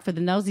part for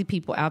the nosy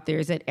people out there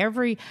is that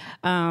every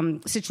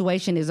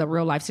situation is a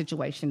real life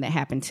situation that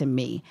happened to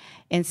me.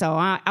 And so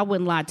I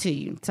wouldn't lie to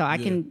you. So I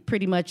can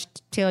pretty much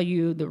tell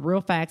you the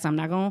real facts. I'm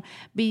not going to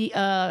be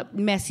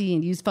messy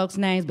and use folks'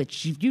 names, but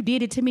if you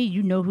did it to me,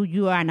 you know who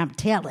you are, and I'm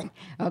telling,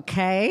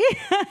 okay?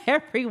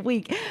 Every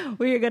week,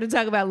 we're going to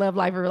talk about love,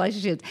 life, and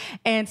relationships.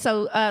 And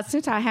so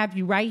since I have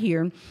you right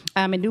here,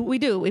 and we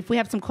do, if we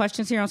have some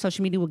questions here on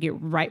social media, we'll get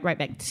right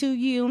back to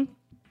you.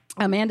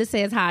 Amanda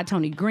says hi.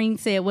 Tony Green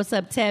said, what's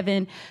up,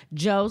 Tevin?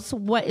 Joe, so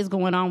what is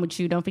going on with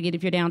you? Don't forget,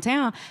 if you're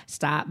downtown,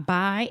 stop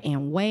by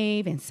and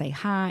wave and say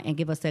hi and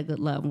give us that good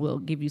love. We'll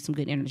give you some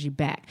good energy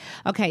back.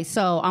 Okay,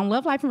 so on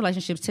Love, Life, and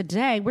Relationships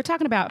today, we're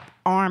talking about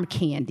arm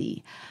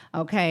candy.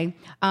 Okay,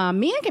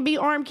 men can be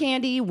arm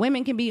candy.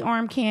 Women can be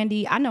arm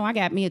candy. I know I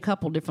got me a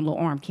couple different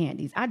little arm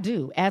candies. I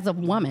do. As a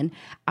woman,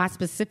 I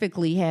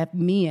specifically have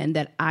men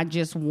that I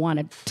just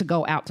wanted to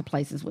go out to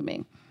places with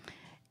me.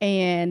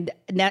 And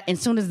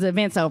as soon as the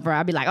event's over,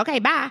 I'll be like, okay,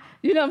 bye.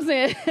 You know what I'm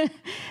saying?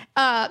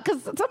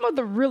 Because some of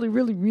the really,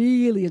 really,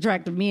 really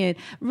attractive men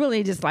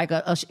really just like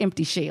a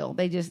empty shell.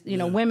 They just, you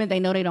know, women,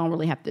 they know they don't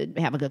really have to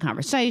have a good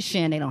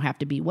conversation. They don't have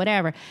to be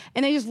whatever.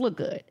 And they just look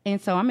good.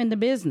 And so I'm in the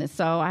business.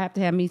 So I have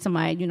to have me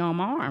somebody, you know, on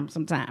my arm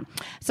sometime.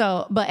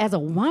 So, but as a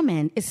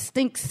woman, it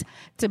stinks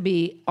to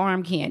be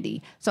arm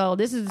candy. So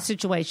this is the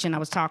situation. I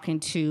was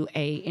talking to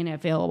a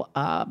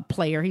NFL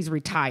player. He's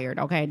retired.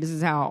 Okay. This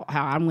is how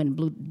I went and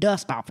blew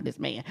dust off of this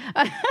man.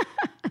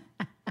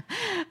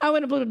 I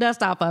went and blew the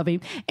dust off of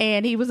him,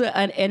 and he was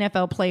an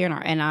NFL player,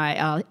 and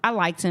I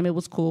liked him. It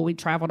was cool. We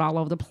traveled all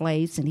over the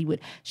place, and he would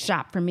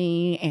shop for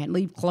me and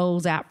leave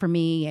clothes out for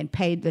me and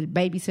pay the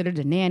babysitter,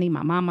 the nanny,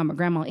 my mama, my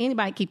grandma,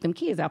 anybody, keep them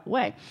kids out the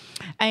way.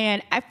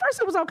 And at first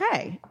it was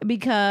okay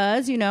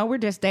because, you know, we're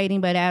just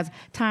dating, but as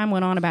time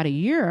went on, about a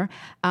year,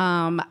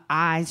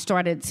 I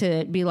started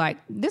to be like,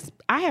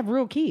 I have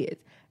real kids.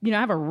 You know,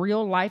 I have a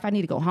real life. I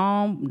need to go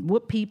home,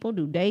 whoop people,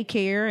 do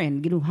daycare,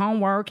 and do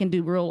homework and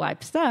do real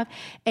life stuff.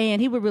 And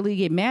he would really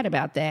get mad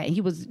about that. He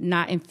was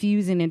not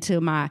infusing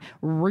into my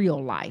real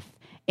life.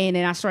 And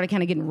then I started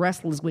kind of getting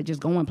restless with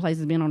just going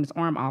places, being on his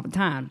arm all the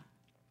time.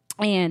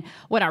 And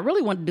what I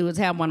really wanted to do is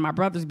have one of my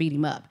brothers beat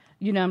him up.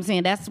 You know what I'm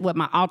saying? That's what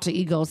my alter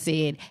ego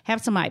said.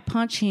 Have somebody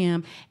punch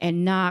him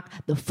and knock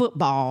the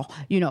football,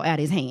 you know, out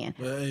his hand.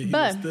 Well, hey, he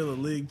was still a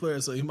league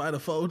player, so he might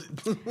have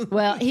folded.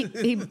 Well,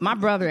 he my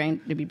brother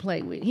ain't to be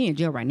played with. He in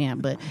jail right now,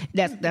 but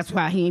that's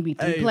why he ain't be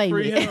played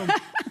with. Him.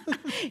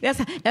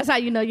 That's how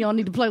you know you don't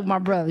need to play with my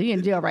brother. He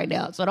in jail right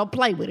now, so don't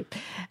play with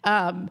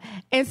him.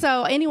 And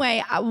so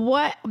anyway,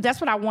 that's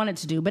what I wanted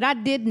to do, but I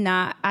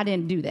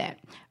didn't do that.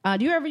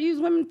 Do you ever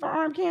use women for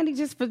arm candy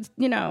just for,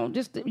 you know,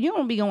 you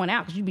don't be going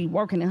out because you be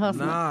working and hustling?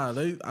 Nah,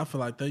 I feel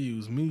like they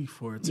use me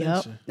for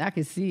attention. Yep, I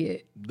can see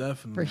it.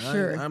 Definitely. For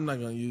sure. I'm not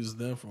going to use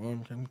them for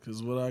arm candy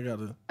because what I got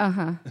to...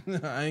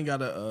 I ain't got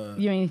to...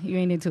 You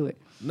ain't into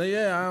it? No,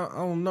 yeah, I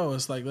don't know.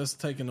 It's like that's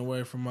taking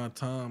away from my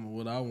time or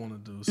what I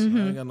want to do. So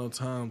I ain't got no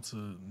time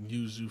to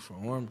use you for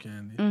arm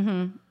candy.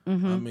 I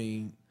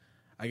mean...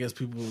 I guess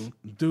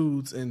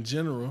dudes in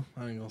general,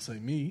 I ain't gonna say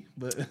me,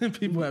 but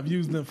people have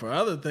used them for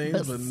other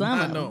things, but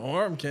not no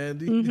arm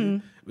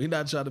candy. We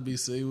not trying to be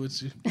silly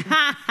with you.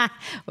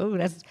 Oh,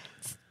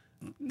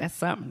 that's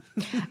something.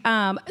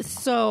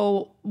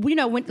 So you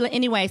know,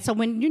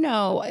 when you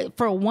know,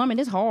 for a woman,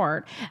 it's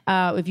hard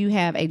if you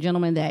have a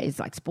gentleman that is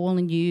like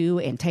spoiling you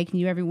and taking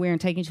you everywhere and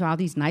taking you to all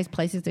these nice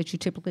places that you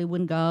typically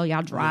wouldn't go.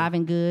 Y'all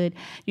driving good.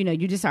 You know,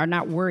 you just are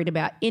not worried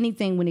about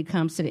anything when it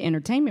comes to the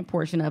entertainment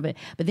portion of it.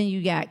 But then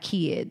you got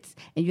kids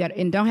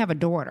and don't have a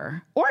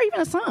daughter or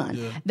even a son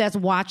that's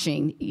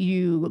watching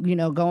you. You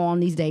know, go on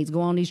these dates,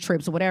 go on these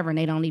trips or whatever, and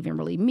they don't even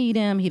really meet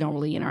him. He don't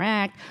really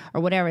interact or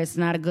whatever. It's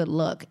not a good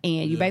look,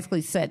 and you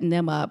basically setting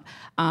them up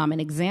an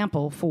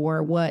example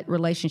for what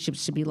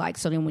relationships should be like.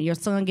 So then when your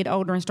son get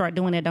older and start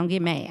doing that, don't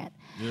get mad.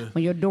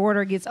 When your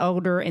daughter gets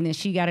older and then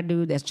she got a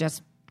dude that's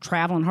just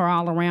traveling her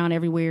all around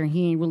everywhere and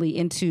he ain't really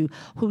into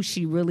who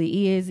she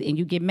really is, and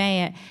you get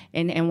mad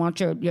and want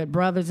your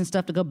brothers and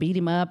stuff to go beat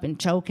him up and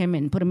choke him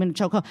and put him in a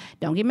chokehold,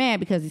 don't get mad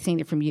because he's seen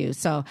it from you.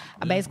 So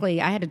basically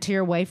I had to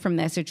tear away from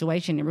that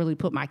situation and really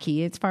put my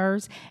kids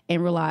first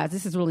and realize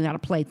this is really not a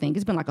play thing.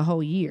 It's been like a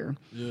whole year.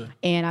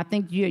 And I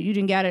think you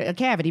didn't got a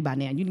cavity by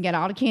now. You didn't got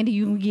all the candy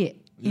you can get.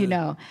 You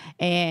know,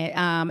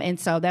 and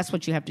so that's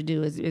what you have to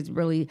do is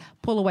really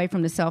pull away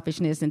from the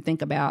selfishness and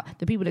think about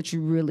the people that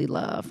you really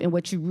love and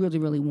what you really,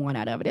 really want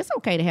out of it. It's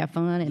okay to have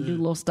fun and do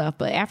little stuff,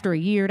 but after a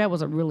year, that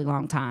was a really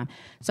long time.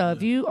 So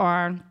if you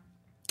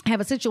have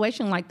a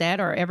situation like that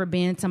or ever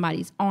been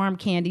somebody's arm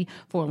candy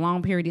for a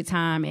long period of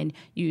time and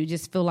you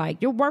just feel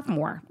like you're worth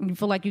more. You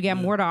feel like you got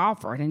more to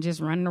offer than just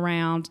running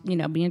around, you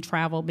know, being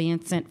traveled, being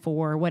sent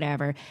for,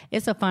 whatever.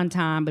 It's a fun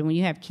time, but when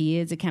you have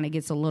kids, it kind of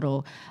gets a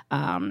little,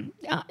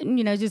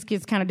 you know, it just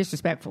gets kind of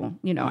disrespectful,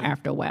 you know,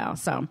 after a while.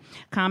 So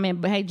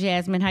comment, but hey,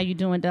 Jasmine, how you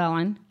doing,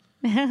 darling?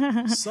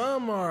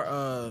 Some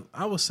are,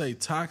 I would say,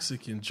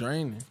 toxic and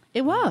draining.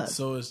 It was.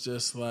 So it's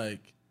just like,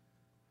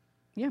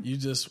 You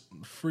just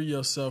free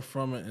yourself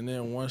from it, and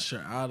then once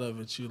you're out of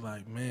it, you're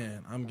like,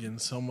 man, I'm getting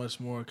so much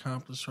more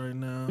accomplished right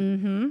now.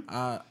 Mm-hmm.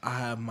 I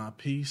have my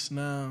peace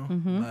now.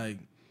 Mm-hmm. Like,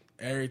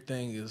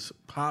 everything is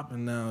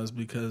popping now is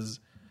because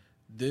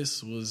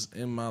this was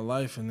in my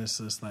life, and it's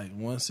just like,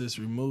 once it's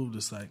removed,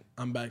 it's like,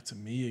 I'm back to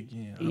me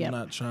again. Yep. I'm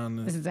not trying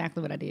to... That's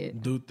exactly what I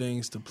did. ...do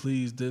things to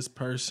please this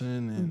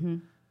person,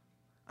 and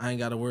I ain't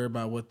got to worry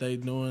about what they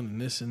doing and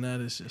this and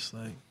that. It's just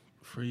like,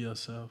 free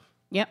yourself.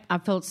 Yep, I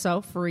felt so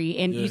free.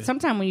 And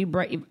sometimes when you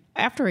break,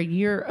 after a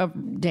year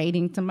of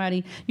dating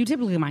somebody, you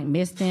typically might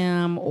miss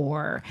them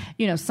or,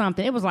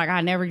 something. It was like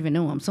I never even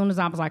knew them. As soon as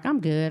I was like,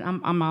 I'm good,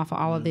 I'm off of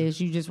all of this.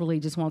 You just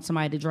really just want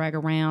somebody to drag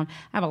around.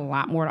 I have a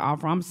lot more to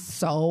offer. I'm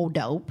so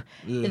dope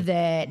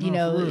that,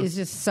 it's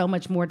just so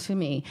much more to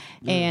me.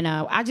 Yeah. And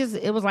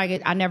it was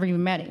like I never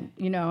even met him,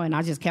 and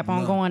I just kept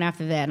on going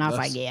after that. And I was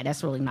like, yeah,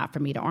 that's really not for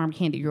me. The arm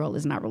candy girl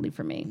is not really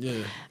for me.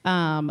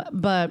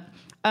 Yeah.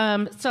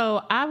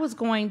 So I was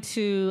going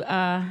to,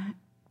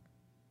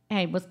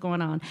 hey, what's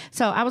going on?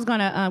 So I was going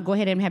to go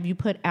ahead and have you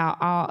put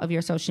out all of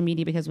your social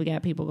media because we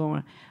got people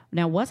going.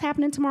 Now, what's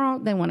happening tomorrow?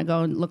 They want to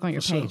go and look on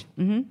your page.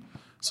 Sure. Mm-hmm.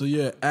 So,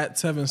 at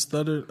Tevin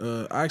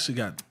Studdard, I actually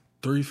got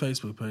 3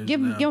 Facebook pages.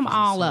 Give them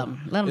all of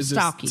them. Let them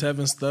stalk you.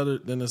 Tevin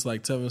Studdard, then it's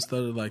like Tevin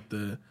Studdard, like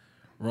the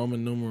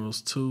Roman numerals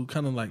 2,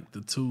 kind of like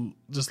the 2,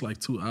 just like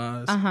 2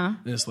 eyes. And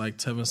it's like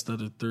Tevin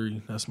Studdard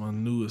 3. That's my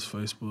newest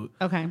Facebook.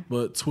 Okay.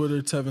 But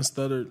Twitter, Tevin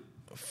Studdard.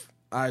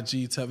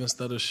 IG, Tevin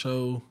Studdard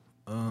Show.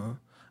 I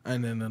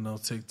ain't into no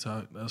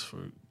TikTok. That's for...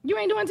 You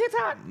ain't doing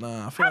TikTok?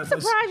 Nah. I'm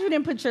surprised you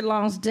didn't put your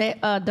Long's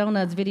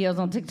Donuts videos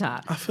on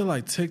TikTok. I feel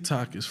like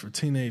TikTok is for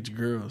teenage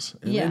girls.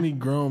 And any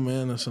grown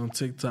man that's on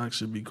TikTok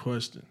should be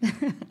questioned.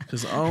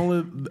 Because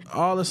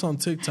all that's on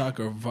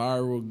TikTok are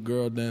viral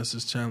girl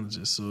dances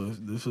challenges. So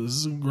if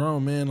it's a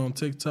grown man on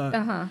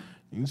TikTok...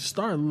 You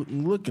start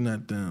looking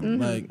at them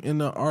like in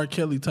the R.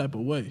 Kelly type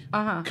of way.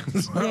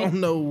 Because I don't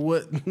know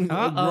what a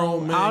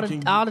grown man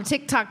can... All the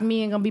TikTok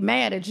men gonna be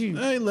mad at you.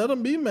 Hey, let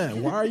them be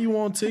mad. Why are you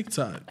on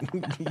TikTok?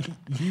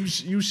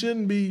 you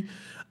shouldn't be...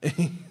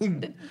 I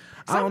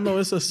don't know.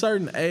 It's a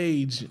certain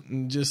age.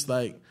 And just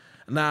like...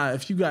 Nah,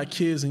 if you got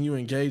kids and you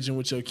engaging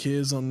with your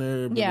kids on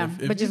there...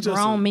 But just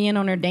grown men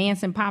on there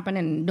dancing, popping,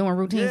 and doing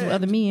routines with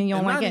other men, you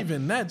don't like it. Not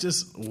even that.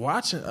 Just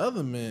watching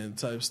other men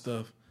type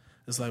stuff.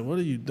 It's like, what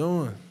are you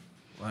doing?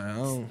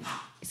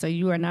 So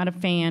you are not a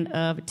fan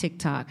of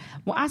TikTok.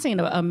 Well, I seen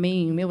a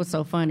meme. It was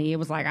so funny. It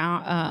was like,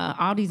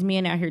 all these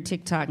men out here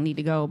TikTok need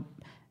to go.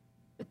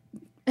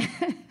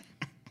 I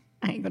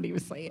ain't going to even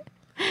say it.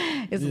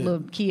 It's a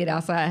little kid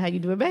outside. How you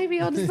doing,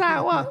 baby, on the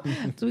sidewalk?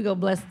 So we going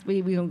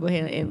to go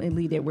ahead and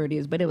leave that where it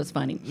is. But it was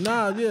funny.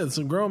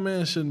 Some grown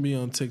man shouldn't be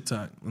on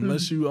TikTok.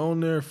 Unless you on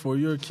there for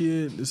your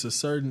kid, it's a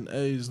certain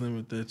age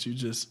limit that you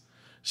just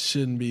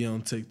shouldn't be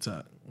on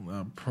TikTok.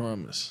 I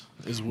promise.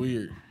 It's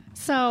weird.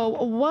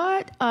 So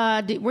where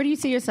do you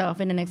see yourself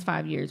in the next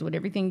 5 years with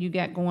everything you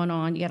got going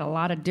on? You got a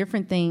lot of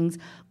different things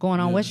going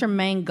on. What's your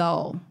main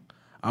goal?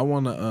 I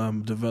want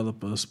to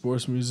develop a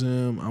sports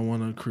museum. I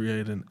want to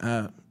create an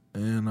app,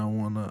 and I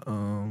want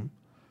to.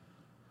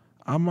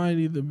 I might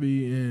either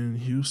be in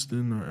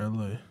Houston or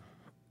LA,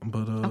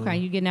 but okay,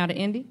 you getting out of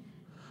Indy?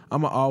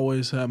 I'm gonna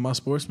always have my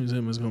sports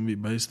museum is gonna be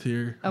based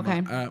here.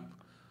 Okay, my app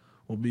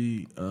will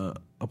be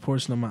a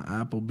portion of my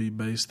app will be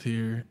based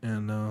here,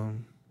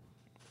 and.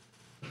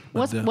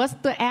 What's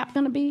the app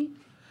going to be?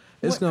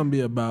 It's going to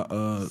be about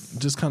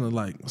just kind of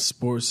like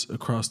sports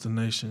across the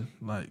nation.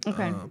 Like,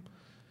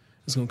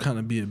 it's going to kind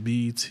of be a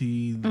BET,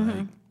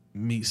 like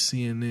meet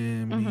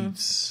CNN,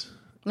 meets.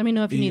 Let me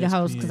know if you ESPN. need a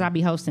host because I'll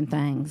be hosting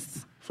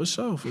things. For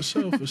sure.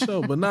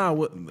 But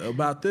now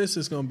about this,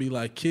 it's going to be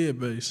like kid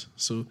based.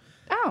 So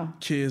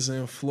kids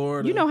in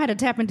Florida. You know how to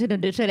tap into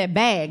that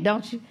bag,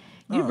 don't you?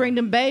 You bring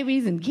them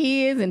babies and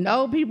kids and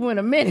old people in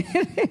a minute.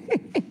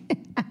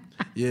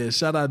 Yeah,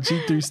 shout out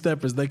G3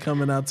 Steppers. They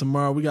coming out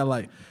tomorrow. We got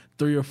like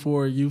 3 or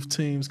 4 youth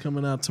teams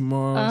coming out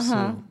tomorrow.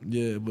 So,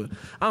 yeah, but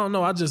I don't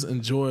know. I just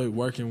enjoy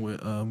working with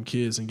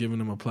kids and giving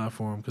them a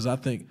platform because I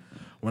think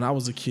when I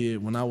was a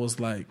kid, when I was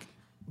like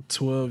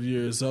 12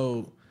 years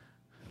old,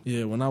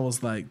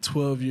 my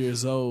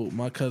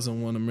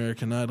cousin won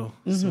American Idol.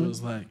 So it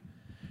was like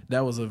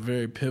that was a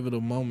very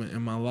pivotal moment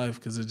in my life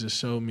because it just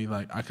showed me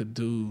like I could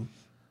do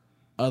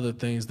other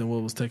things than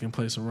what was taking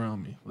place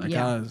around me. Like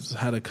I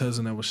had a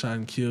cousin that was shot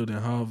and killed in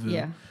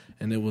Hallville,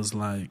 and it was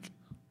like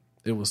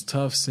it was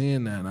tough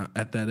seeing that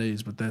at that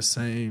age. But that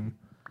same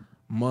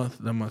month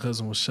that my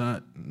cousin was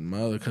shot,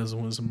 my other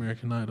cousin was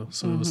American Idol.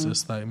 So it was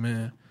just like,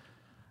 man,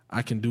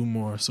 I can do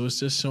more. So it's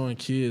just showing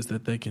kids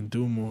that they can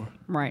do more.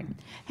 Right.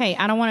 Hey,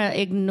 I don't want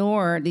to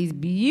ignore these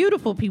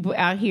beautiful people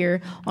out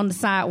here on the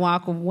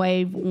sidewalk of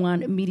Wave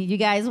One Media. You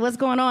guys, what's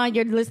going on?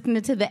 You're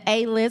listening to the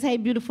A-List. Hey,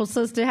 beautiful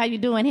sister, how you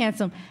doing,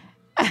 handsome?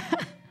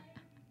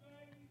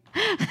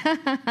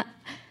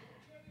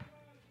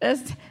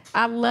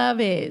 I love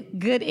it.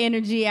 Good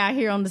energy out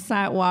here on the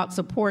sidewalk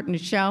supporting the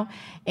show,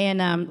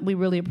 and we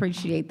really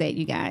appreciate that,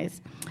 you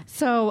guys.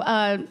 So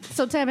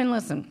Tevin,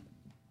 listen.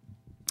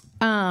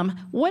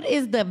 What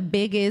is the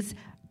biggest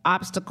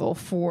obstacle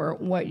for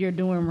what you're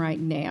doing right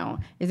now?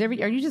 Are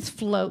you just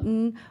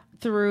floating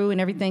through and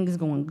everything is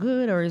going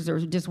good, or is there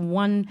just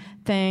one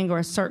thing or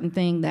a certain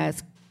thing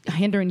that's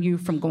hindering you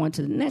from going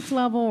to the next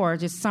level, or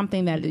just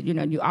something that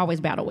you always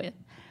battle with?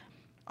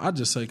 I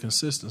just say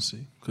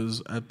consistency,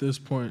 because at this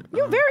point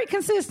you're very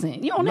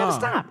consistent. You don't never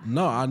stop.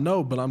 No, I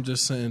know, but I'm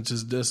just saying,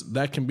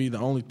 that can be the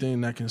only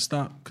thing that can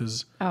stop,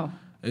 because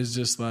it's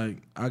just like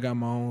I got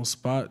my own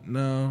spot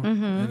now,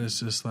 and it's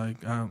just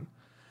like I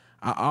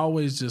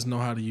always just know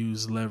how to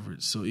use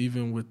leverage. So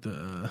even with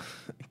the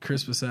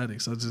Crispus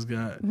Addicts, I just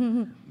got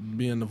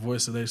being the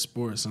voice of their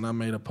sports, and I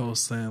made a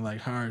post saying like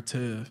hire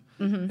Tev,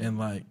 and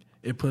like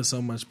it put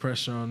so much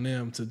pressure on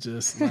them to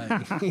just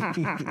like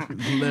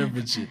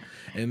leverage it.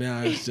 And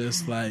now it's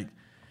just like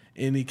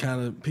any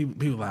kind of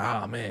people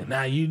like, oh man,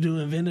 now you do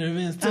Inventor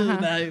events too.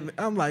 Now,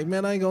 I'm like,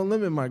 man, I ain't gonna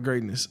limit my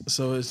greatness.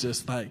 So it's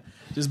just like,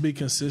 just be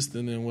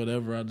consistent in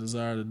whatever I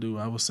desire to do.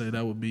 I would say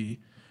that would be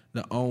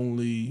the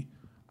only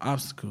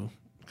obstacle,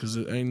 because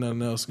there ain't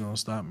nothing else gonna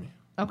stop me.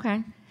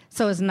 Okay.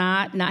 So it's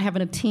not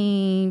having a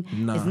team.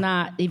 Nah. It's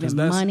not even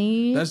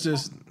money. That's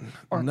just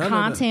or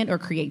content or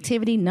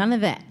creativity. None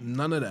of that.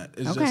 None of that.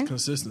 It's just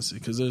consistency,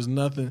 because there's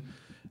nothing.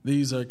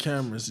 These are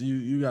cameras.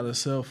 You got a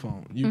cell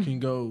phone. You can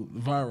go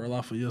viral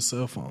off of your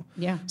cell phone.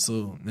 Yeah.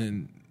 So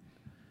and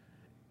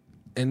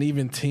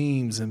even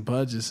teams and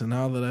budgets and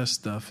all of that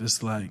stuff,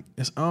 it's like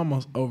it's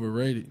almost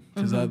overrated,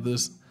 because I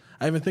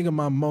even think of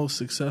my most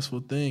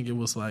successful thing. It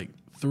was like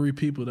 3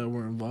 people that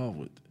were involved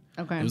with it.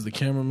 Okay. It was the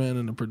cameraman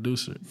and the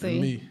producer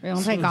and me. We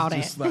don't take all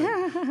that.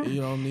 Like, you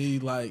don't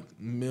need like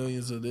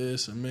millions of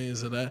this or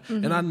millions of that.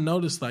 And I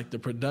noticed like the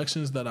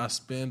productions that I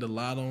spend a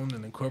lot on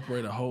and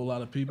incorporate a whole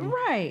lot of people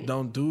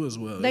don't do as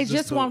well. They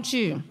just want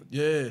you.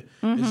 Yeah.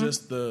 It's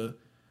just the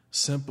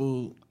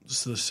simple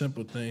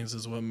things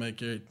is what make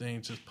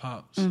everything just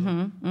pop. So,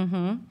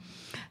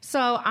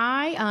 So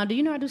do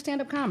you know I do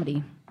stand-up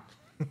comedy?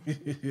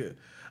 Yeah.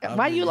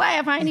 Why you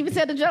laugh? I ain't even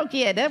said the joke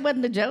yet. That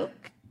wasn't a joke.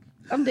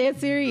 I'm dead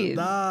serious.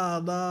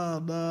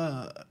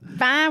 Nah.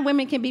 Fine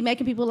women can be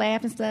making people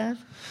laugh and stuff.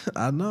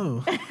 I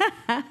know.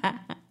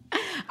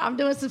 I'm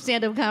doing some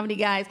stand-up comedy,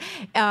 guys,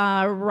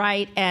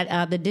 right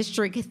at the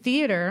District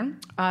Theater,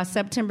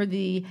 September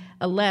the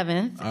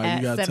 11th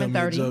at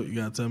 7:30. You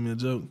gotta tell me a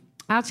joke.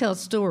 I'll tell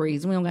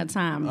stories. We don't got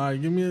time. All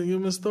right, give me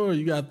a story.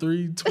 You got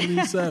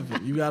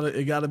 3:27.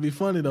 It gotta be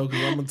funny though,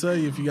 because I'm gonna tell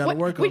you if you gotta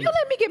work on it. Will you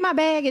let me get my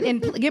bag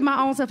and give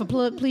my own self a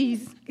plug,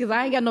 please? Because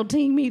I ain't got no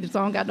team either, so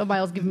I don't got nobody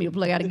else giving me a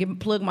plug. I gotta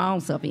plug my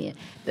own self in.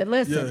 Then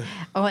listen,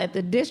 at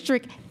the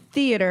District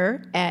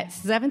Theater at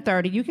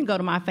 7:30. You can go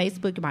to my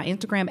Facebook, my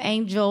Instagram,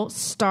 Angel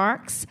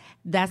Starks.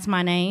 That's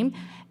my name,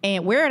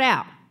 and wear it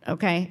out.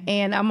 Okay,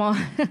 and I'm on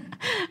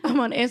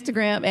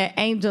Instagram at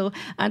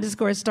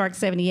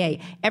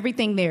Angel_Stark78.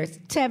 Everything there.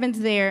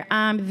 Tevin's there.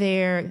 I'm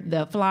there.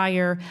 The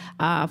flyer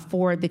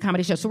for the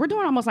comedy show. So we're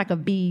doing almost like a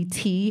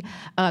BT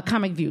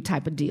comic view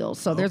type of deal.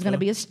 So there's going to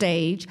be a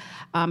stage,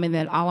 and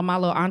then all of my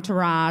little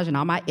entourage and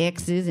all my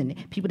exes and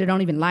people that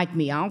don't even like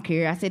me. I don't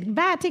care. I said,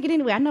 buy a ticket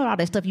anyway. I know all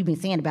that stuff you've been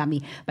saying about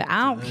me, but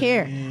I don't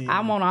care. I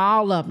want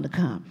all of them to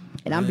come.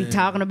 And I'm be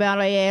talking about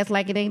their ass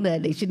like it ain't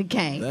nothing. They should have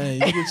came.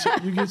 Dang,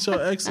 you get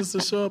your exes to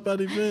show up at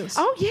events?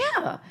 Oh,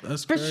 yeah.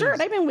 That's for crazy. Sure.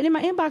 They've been in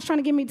my inbox trying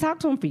to get me to talk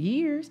to them for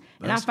years.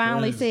 And I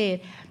finally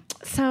said,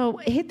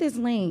 so hit this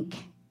link.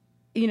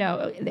 You know,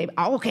 what's it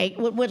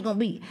going to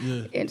be?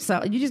 Yeah. And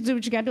so you just do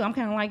what you got to do. I'm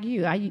kind of like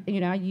you. I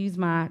use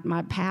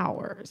my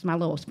powers, my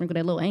little sprinkle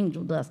that little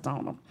angel dust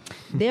on them.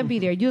 They'll be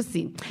there. You'll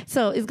see.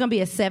 So it's going to be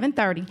at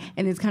 7:30,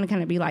 and it's going to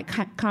kind of be like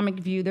comic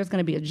view. There's going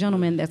to be a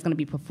gentleman that's going to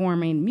be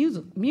performing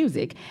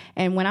music.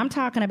 And when I'm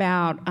talking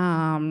about,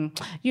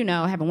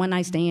 having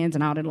one-night stands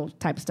and all that little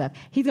type of stuff,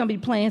 he's going to be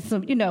playing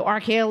some, R.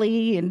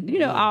 Kelly and,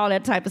 all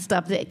that type of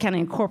stuff that kind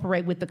of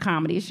incorporate with the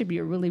comedy. It should be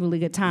a really, really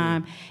good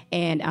time.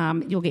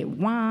 And you'll get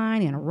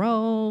wine and a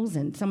rose,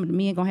 and some of the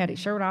men gonna have their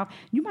shirt off.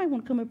 You might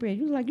want to come up here.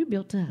 You look like you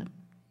built up.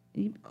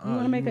 You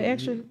want to make an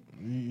extra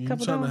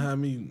couple trying $. To have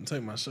me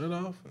take my shirt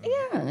off?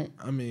 Yeah.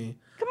 I mean,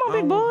 come on,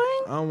 big boy.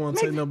 I don't want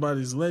to take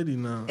nobody's lady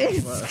now.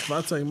 If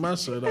I take my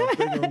shirt off,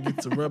 they're gonna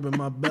get to rubbing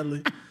my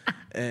belly.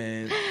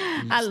 And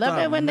I love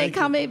it when they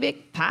call me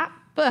Big Pop.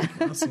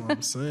 That's what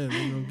I'm saying.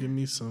 They're gonna give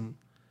me some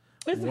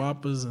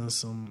Whoppers and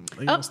some.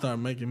 They're gonna start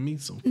making me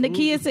some food.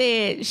 Nakia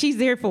said she's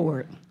there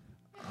for it.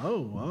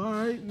 Oh, all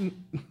right.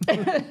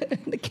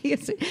 The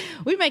kids,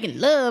 we making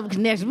love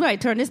connection. We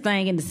might turn this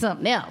thing into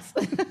something else.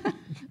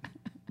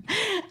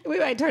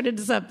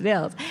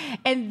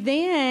 And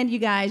then, you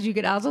guys, you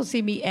could also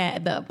see me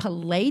at the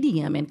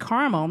Palladium in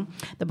Carmel,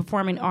 the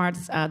Performing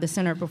Arts, the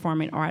Center of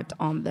Performing Arts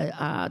on the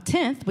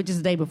 10th, which is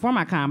the day before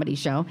my comedy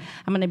show.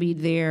 I'm going to be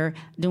there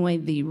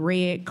doing the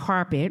red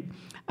carpet.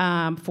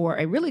 For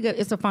a really good,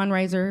 it's a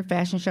fundraiser,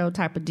 fashion show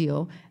type of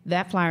deal.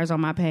 That flyer's on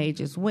my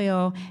page as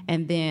well.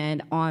 And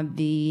then on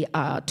the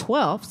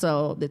 12th,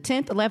 so the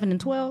 10th, 11th,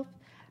 and 12th,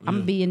 I'm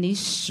going to be in these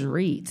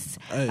streets.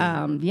 Hey,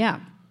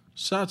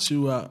 shout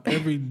you out.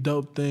 Every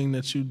dope thing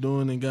that you're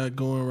doing and got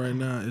going right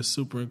now is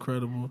super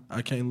incredible.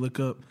 I can't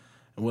look up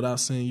without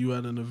seeing you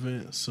at an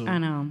event. So I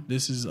know.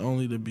 This is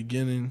only the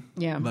beginning.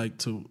 Yeah. Like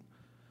to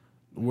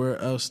where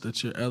else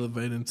that you're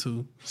elevating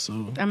to.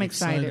 So I'm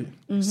excited.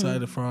 Mm-hmm.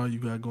 Excited for all you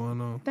got going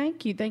on.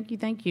 Thank you.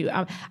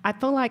 I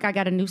feel like I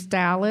got a new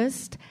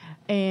stylist.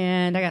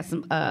 And I got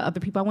some other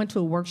people. I went to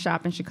a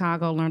workshop in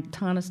Chicago, learned a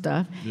ton of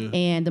stuff,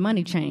 and the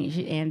money changed,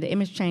 and the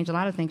image changed. A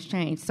lot of things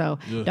changed. So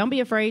don't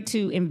be afraid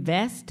to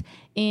invest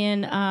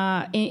in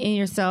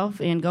yourself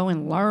and go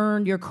and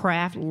learn your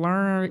craft,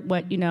 learn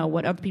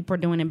what other people are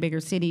doing in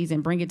bigger cities,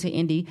 and bring it to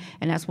Indy.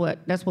 And that's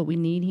what we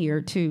need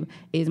here too,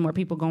 is more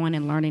people going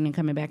and learning and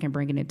coming back and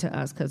bringing it to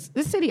us. Because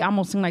this city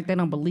almost seems like they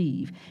don't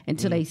believe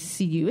until they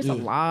see you. It's a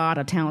lot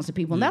of talented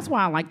people, and that's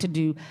why I like to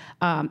do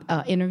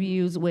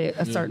interviews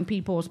with certain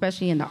people,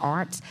 especially in the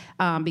arts,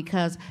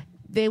 because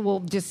they will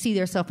just see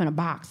themselves in a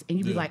box, and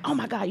you be like, "Oh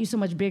my God, you're so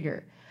much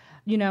bigger."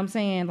 You know what I'm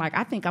saying? Like,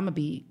 I think I'm going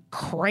to be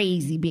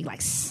crazy big,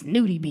 like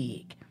snooty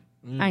big.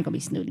 I ain't going to be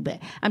snooty,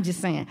 but I'm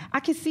just saying, I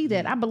can see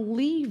that. I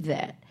believe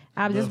that.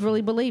 I just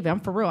really believe it.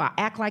 I'm for real. I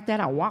act like that.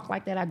 I walk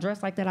like that. I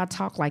dress like that. I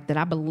talk like that.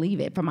 I believe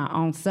it for my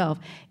own self,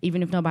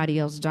 even if nobody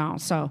else don't.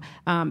 So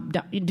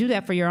you do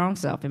that for your own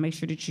self, and make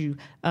sure that you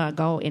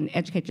go and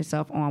educate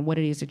yourself on what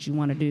it is that you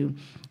want to do.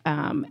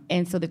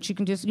 And so that you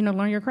can just,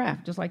 learn your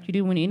craft, just like you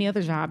do in any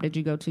other job that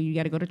you go to. You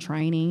got to go to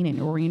training and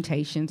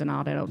orientations and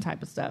all that old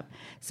type of stuff.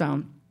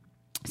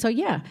 So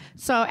yeah.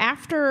 So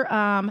after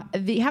how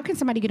can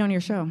somebody get on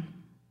your show?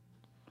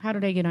 How do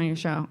they get on your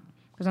show?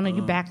 Because I know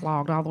you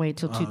backlogged all the way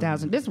till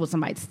 2000. This is what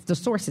the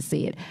sources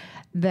said,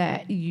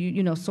 that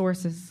you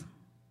sources.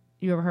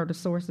 You ever heard of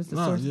sources?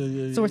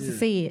 Sources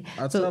said.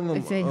 I tell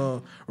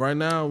them right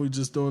now we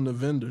just doing the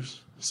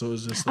vendors. So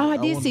it's just. I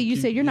did see you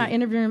said you're not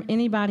interviewing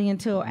anybody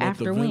until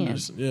after when?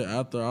 Yeah,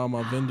 after all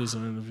my vendors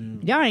are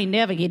interviewed. Y'all ain't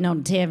never getting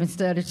on the Tevin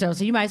Studdard show,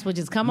 so you might as well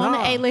just come on the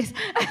A-list.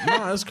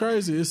 Nah, it's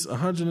crazy. It's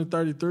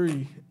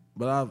 133,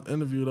 but I've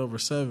interviewed over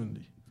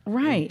 70.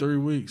 Right. In 3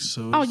 weeks.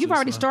 So you've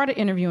already started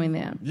interviewing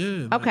them.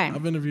 Yeah. Okay.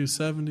 I've interviewed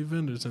 70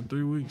 vendors in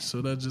 3 weeks.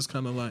 So that's just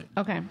kind of like.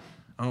 Okay.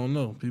 I don't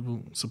know.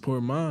 People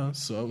support mine,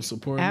 so I'm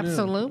supporting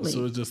Absolutely.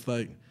 them. So it's just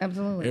like.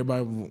 Absolutely.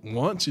 Everybody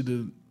wants you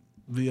to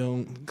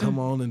come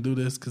on and do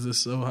this because it's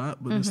so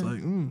hot, but it's like,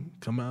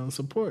 come out and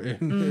support it.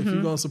 If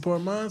you're going to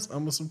support mine, I'm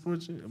going to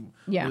support you.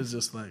 Yeah. It's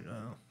just like.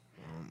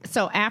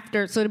 So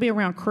it'll be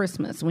around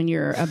Christmas when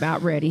you're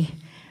about ready.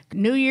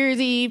 New Year's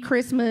Eve,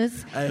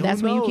 Christmas.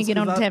 That's when you can get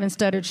on the Tevin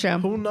Studdard show.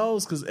 Who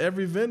knows? Because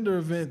every vendor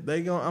event,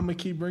 I'm gonna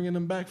keep bringing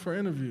them back for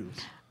interviews.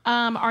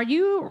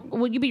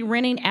 Will you be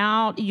renting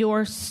out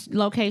your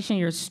location,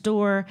 your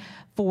store,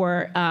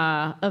 for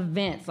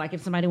events? Like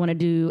if somebody want to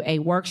do a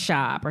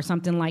workshop or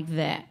something like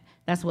that.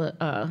 That's what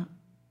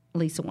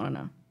Lisa want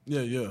to know.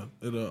 Yeah.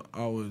 It'll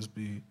always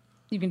be.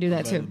 You can do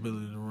that too.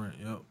 Availability to rent.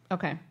 Yep.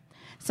 Okay.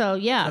 So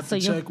yeah. After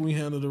check, we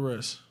handle the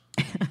rest.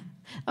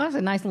 Oh, that's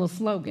a nice little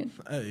slogan.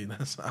 Hey,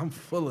 I'm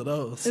full of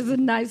those. It's a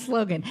nice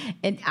slogan.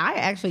 And I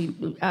actually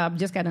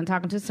just got done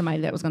talking to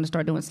somebody that was going to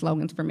start doing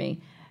slogans for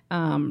me.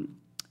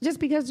 Just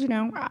because,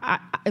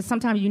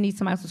 sometimes you need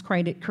somebody else's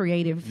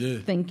creative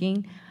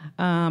thinking.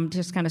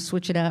 Just kind of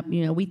switch it up.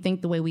 We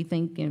think the way we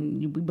think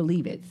and we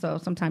believe it. So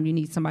sometimes you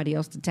need somebody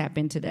else to tap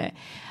into that.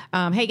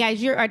 Hey,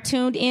 guys, you are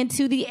tuned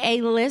into the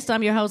A-List.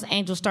 I'm your host,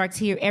 Angel Starks,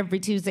 here every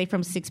Tuesday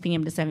from 6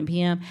 p.m. to 7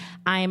 p.m.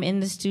 I am in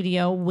the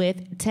studio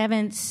with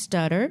Tevin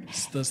Studdard.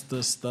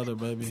 Studdar,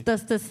 baby.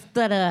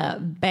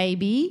 Studdar,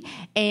 baby.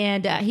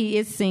 And he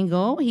is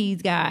single. He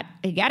got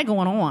it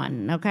going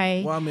on,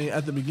 okay? Well, I mean,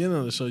 at the beginning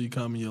of the show, you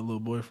called me your little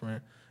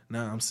boyfriend.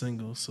 Now I'm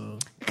single, so.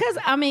 Because,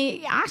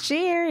 I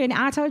share, and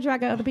I told you I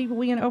got other people.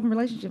 We in an open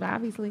relationship,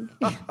 obviously.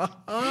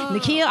 The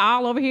kid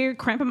all over here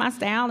cramping my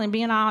style and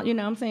being all, you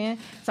know what I'm saying?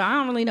 So I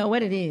don't really know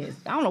what it is.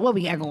 I don't know what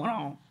we got going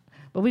on.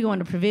 But we going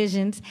to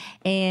Provisions,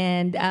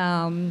 and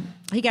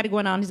he got it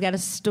going on. He's got a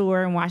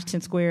store in Washington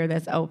Square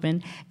that's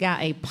open.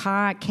 Got a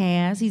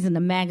podcast. He's in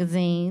the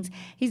magazines.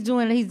 He's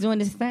doing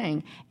this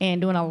thing and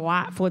doing a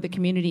lot for the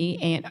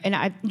community. And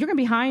you're gonna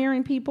be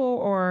hiring people,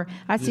 or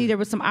I see there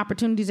was some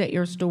opportunities at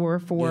your store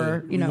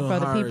for for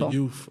other people.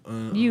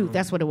 Youth.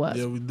 That's what it was.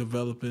 Yeah, we're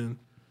developing.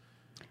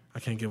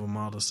 I can't give them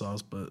all the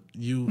sauce, but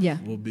youth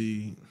will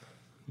be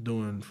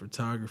doing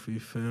photography,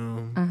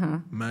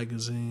 film,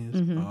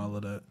 magazines, all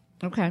of that.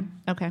 Okay.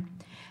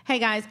 Hey,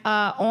 guys,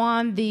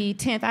 on the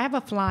 10th, I have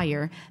a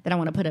flyer that I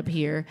want to put up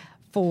here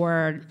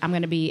I'm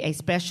going to be a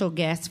special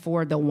guest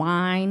for the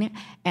wine,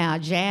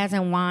 jazz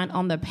and wine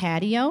on the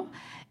patio.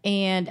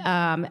 And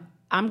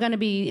I'm going to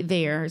be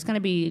there. It's going to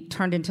be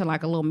turned into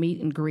like a little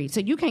meet and greet. So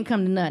you can't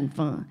come to nothing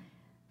fun.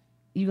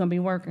 You're going to be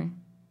working.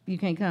 You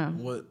can't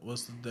come.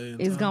 What's the day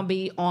and It's time? going to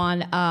be on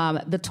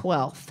the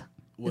 12th.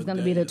 It's going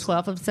to be the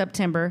 12th of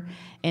September,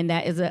 and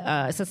that is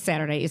it's a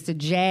Saturday. It's the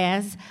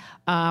jazz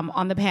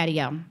on the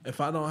patio.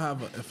 If I don't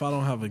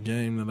have a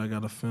game that I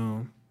got to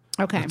film,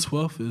 okay. The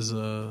 12th is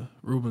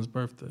Ruben's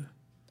birthday.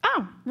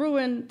 Oh,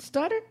 Ruben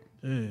Studdard?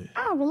 Yeah.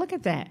 Oh, well, look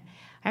at that.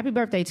 happy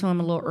birthday to him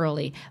a little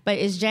early. But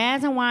it's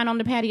Jazz and Wine on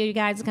the patio, you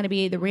guys. It's going to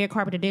be the red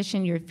carpet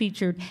edition. Your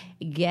featured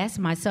guest,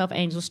 myself,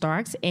 Angel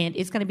Starks. And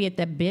it's going to be at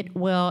the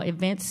Bidwell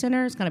Event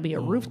Center. It's going to be a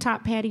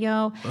rooftop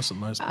patio. That's a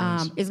nice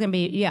place. It's going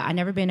to be, I've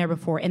never been there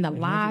before. And the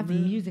live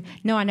music.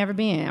 No, I've never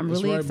been. I'm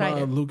really excited.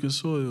 It's right by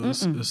Lucas Oil.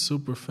 It's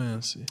super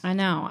fancy. I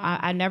know.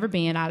 I've never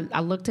been. I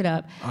looked it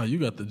up. Oh, you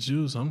got the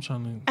juice. I'm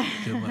trying to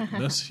get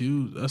that's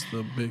huge. That's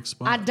the big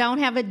spot. I don't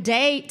have a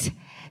date.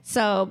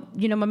 So,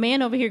 my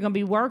man over here going to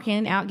be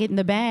working out, getting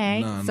the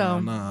bag.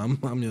 Nah.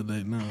 I'm your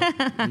date now.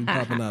 You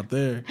popping out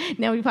there.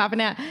 Now we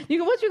popping out. What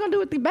you going to do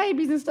with the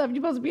babies and stuff? You're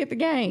supposed to be at the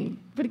game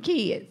for the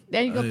kids.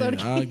 Then you going to throw the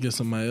kids. I'll get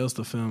somebody else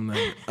to film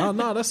that. Oh,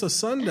 no, that's a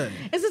Sunday.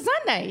 It's a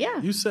Sunday, yeah.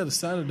 You said a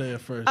Saturday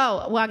at first.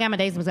 Oh, well, I got my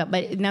days mixed up.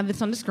 But now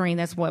that's on the screen.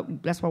 That's what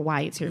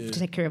Wyatt's here to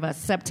take care of us.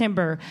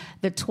 September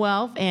the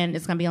 12th, and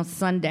it's going to be on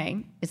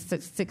Sunday. It's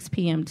 6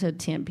 p.m. to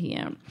 10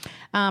 p.m.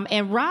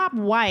 And Rob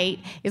White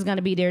is going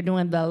to be there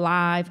doing the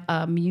live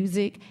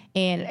music.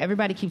 And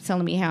everybody keeps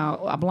telling me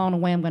how blown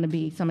away I'm going to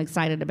be. So I'm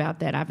excited about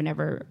that. I've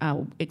never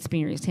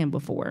experienced him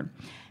before.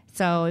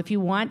 So if you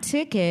want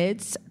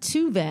tickets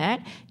to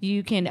that,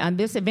 you can.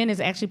 This event is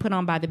actually put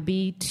on by the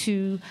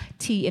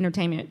B2T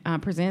Entertainment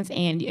Presents,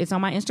 and it's on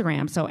my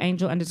Instagram. So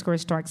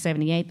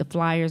Angel_Stark78. The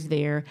flyer's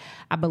there.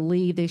 I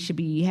believe they should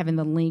be having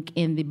the link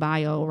in the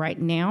bio right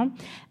now.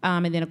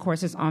 And then, of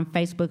course, it's on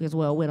Facebook as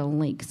well with a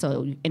link.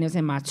 So, and it's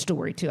in my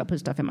story, too. I put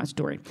stuff in my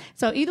story.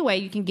 So either way,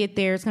 you can get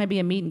there. It's going to be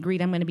a meet and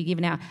greet. I'm going to be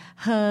giving out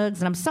hugs.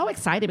 And I'm so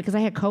excited because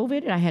I had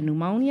COVID and I had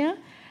pneumonia.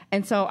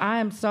 And so I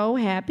am so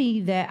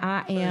happy that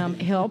I am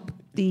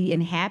healthy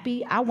and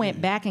happy. I went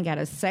back and got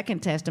a second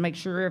test to make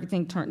sure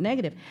everything turned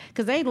negative.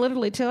 Because they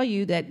literally tell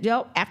you that,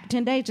 after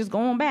 10 days, just go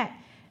on back.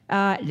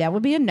 That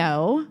would be a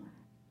no.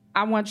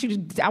 I want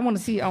to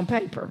see it on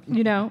paper,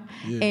 Yeah.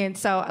 And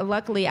so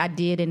luckily I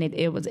did, and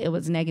it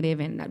was negative,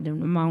 and the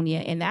pneumonia.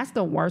 And that's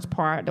the worst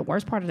part. The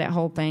worst part of that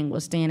whole thing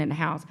was staying in the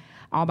house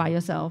all by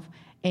yourself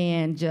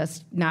and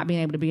just not being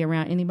able to be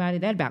around anybody.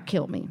 That about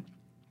killed me.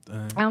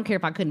 Dang. I don't care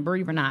if I couldn't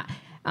breathe or not.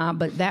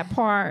 But that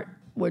part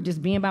where just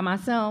being by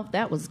myself,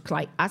 that was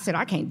like, I said,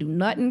 I can't do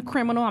nothing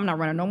criminal. I'm not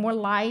running no more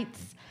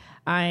lights.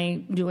 I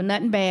ain't doing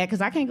nothing bad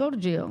because I can't go to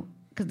jail.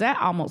 Because that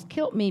almost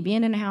killed me,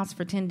 being in the house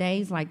for 10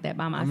 days like that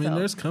by myself. I mean,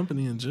 there's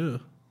company in jail.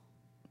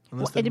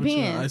 Unless it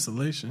depends.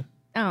 Isolation.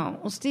 Oh,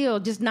 well, still,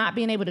 just not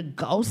being able to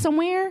go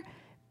somewhere,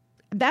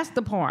 that's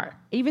the part.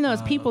 Even though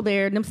it's people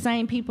there, them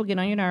same people get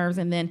on your nerves,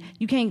 and then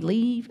you can't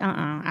leave.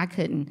 I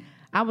couldn't.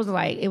 I was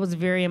like, it was a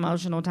very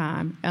emotional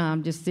time,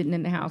 just sitting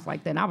in the house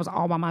like that. And I was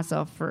all by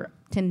myself for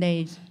 10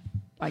 days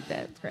like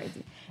that. It's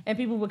crazy. And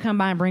people would come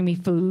by and bring me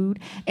food.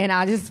 And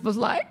I just was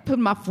like,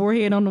 putting my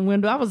forehead on the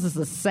window. I was just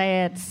a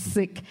sad,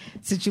 sick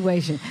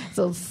situation.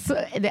 So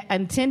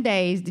in 10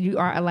 days, you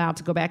are allowed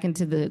to go back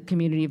into the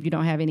community if you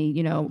don't have any,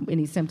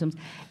 any symptoms.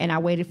 And I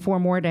waited 4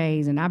 more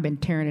days, and I've been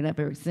tearing it up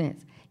ever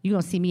since. You're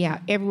going to see me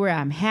out everywhere.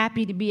 I'm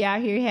happy to be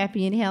out here,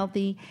 happy and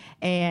healthy,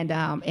 and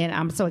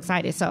I'm so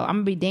excited. So I'm going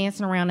to be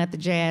dancing around at the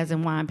Jazz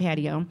and Wine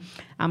patio.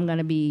 I'm going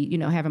to be,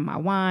 having my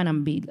wine.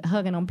 I'm going to be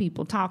hugging on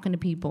people, talking to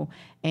people,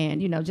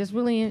 and, just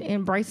really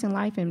embracing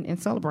life and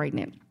celebrating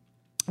it.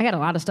 I got a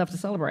lot of stuff to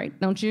celebrate,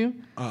 don't you?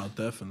 Oh,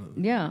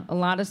 definitely. Yeah, a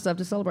lot of stuff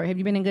to celebrate. Have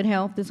you been in good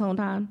health this whole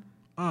time?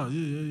 Oh,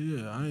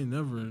 yeah. I ain't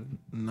never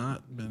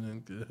not been in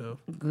good health.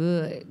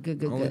 Good.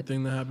 The only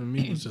thing that happened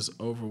to me was just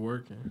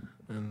overworking,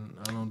 and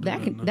I don't do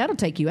that. That'll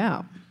take you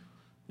out.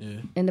 Yeah.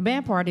 And the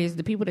bad part is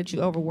the people that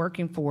you're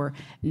overworking for,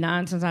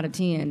 9 times out of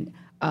 10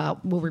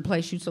 will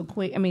replace you so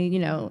quick. I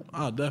mean,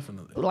 Oh,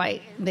 definitely.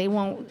 Like, they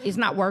won't, it's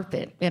not worth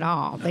it at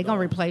all. They're going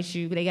to replace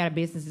you. They got a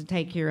business to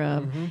take care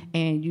of.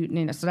 Mm-hmm.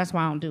 And, so that's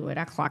why I don't do it.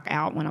 I clock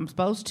out when I'm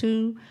supposed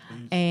to.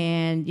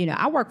 And,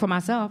 I work for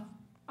myself.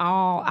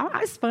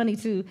 It's funny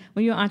too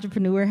when you're an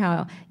entrepreneur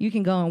how you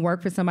can go and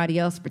work for somebody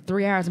else for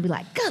 3 hours and be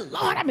like, good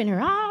Lord, I've been here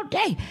all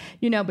day,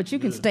 but you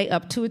can stay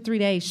up 2 or 3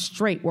 days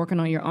straight working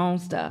on your own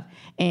stuff,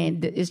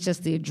 and it's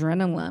just the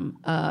adrenaline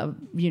of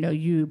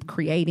you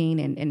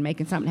creating and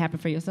making something happen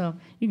for yourself.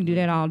 You can do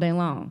that all day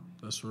long.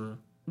 That's real.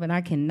 But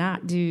I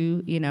cannot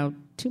do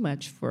too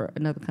much for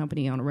another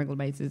company on a regular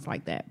basis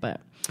like that.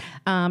 But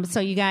so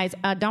you guys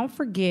don't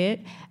forget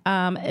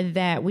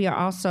that we are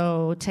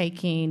also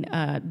taking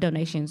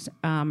donations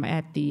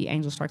at the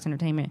Angel Starks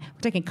Entertainment.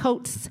 We're taking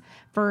coats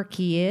for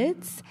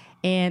kids.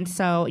 And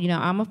so,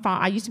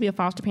 I used to be a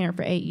foster parent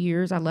for 8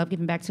 years. I love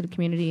giving back to the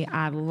community.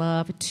 I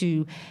love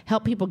to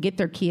help people get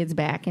their kids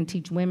back and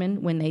teach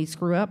women when they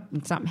screw up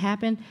and something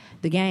happened.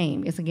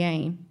 It's a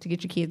game to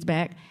get your kids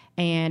back.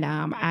 And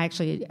I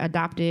actually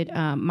adopted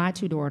my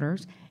 2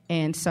 daughters.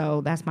 And so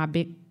that's my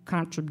big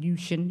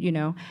contribution, you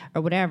know,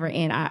 or whatever.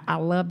 And I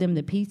love them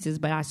to pieces,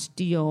 but I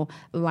still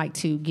like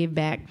to give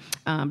back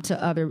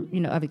to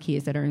other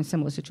kids that are in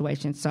similar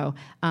situations. So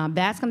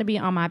that's going to be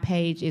on my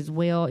page as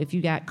well. If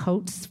you got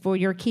coats for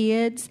your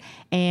kids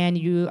and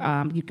you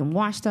can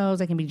wash those,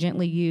 they can be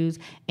gently used.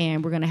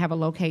 And we're going to have a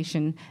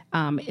location,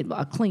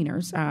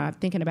 cleaners,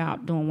 thinking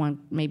about doing one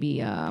maybe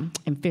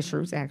in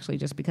Fishers, actually,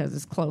 just because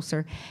it's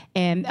closer.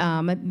 And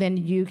then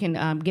you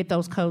can get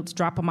those coats,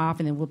 drop them off,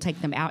 and then we'll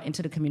take them out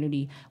into the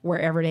community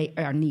wherever they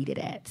are needed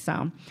at.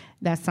 So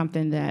that's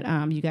something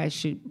that you guys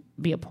should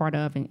be a part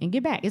of and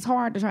give back. It's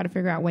hard to try to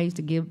figure out ways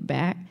to give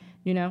back,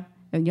 you know,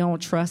 and you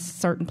don't trust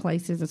certain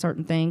places and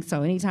certain things.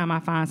 So anytime I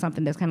find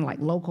something that's kind of like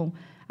local,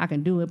 I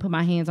can do it, put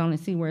my hands on it,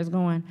 see where it's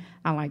going.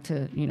 I like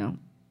to, you know,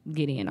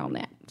 get in on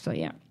that. So,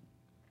 yeah.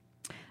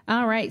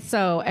 All right.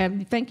 So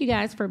thank you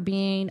guys for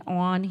being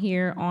on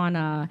here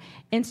on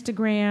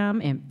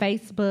Instagram and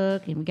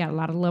Facebook. And we got a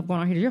lot of love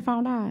going on here. Did your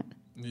phone die?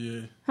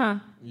 Yeah. Huh?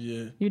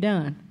 Yeah. You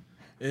done?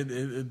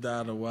 It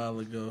died a while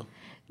ago.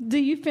 Do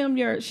you film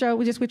your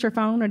show just with your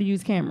phone or do you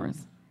use cameras?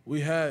 We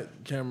had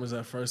cameras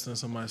at first and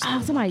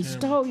somebody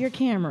stole your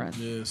cameras.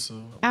 Yeah,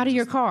 so. Out of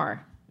your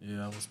car?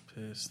 Yeah, I was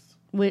pissed.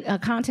 With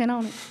content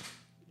on it?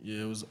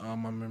 Yeah, it was on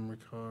my memory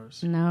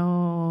cards.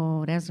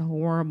 No, that's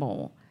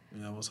horrible.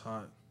 Yeah, it was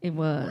hot. It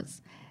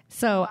was.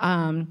 So,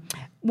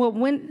 well,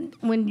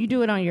 when you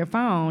do it on your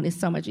phone, it's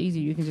so much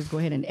easier. You can just go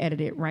ahead and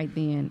edit it right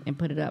then and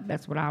put it up.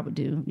 That's what I would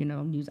do, you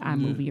know, use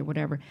iMovie or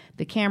whatever.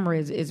 The camera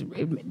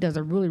it does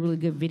a really, really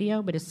good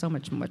video, but it's so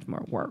much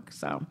more work.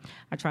 So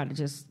I try to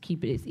just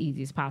keep it as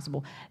easy as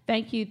possible.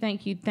 Thank you,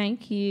 Eric.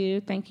 Thank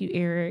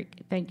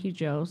you,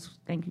 Joe.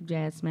 Thank you,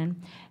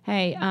 Jasmine.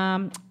 Hey,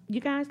 you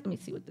guys, let me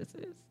see what this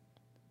is.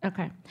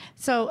 Okay.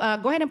 So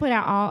go ahead and put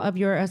out all of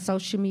your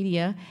social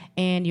media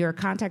and your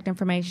contact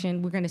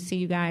information. We're going to see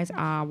you guys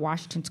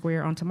Washington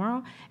Square on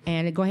tomorrow.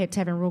 And go ahead,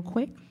 Tevin, real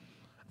quick.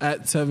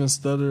 At Tevin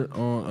Studdard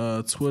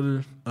on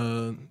Twitter,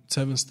 Tevin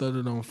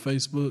Studdard on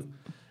Facebook,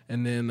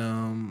 and then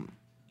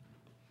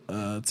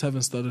Tevin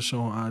Studdard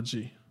Show on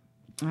IG.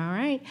 All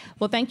right.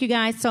 Well, thank you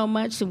guys so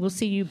much, and we'll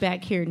see you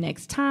back here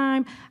next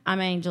time. I'm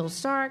Angel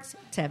Starks,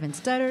 Tevin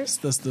Studdard.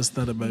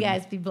 Studdard, baby. You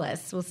guys be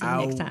blessed. We'll see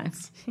you next time.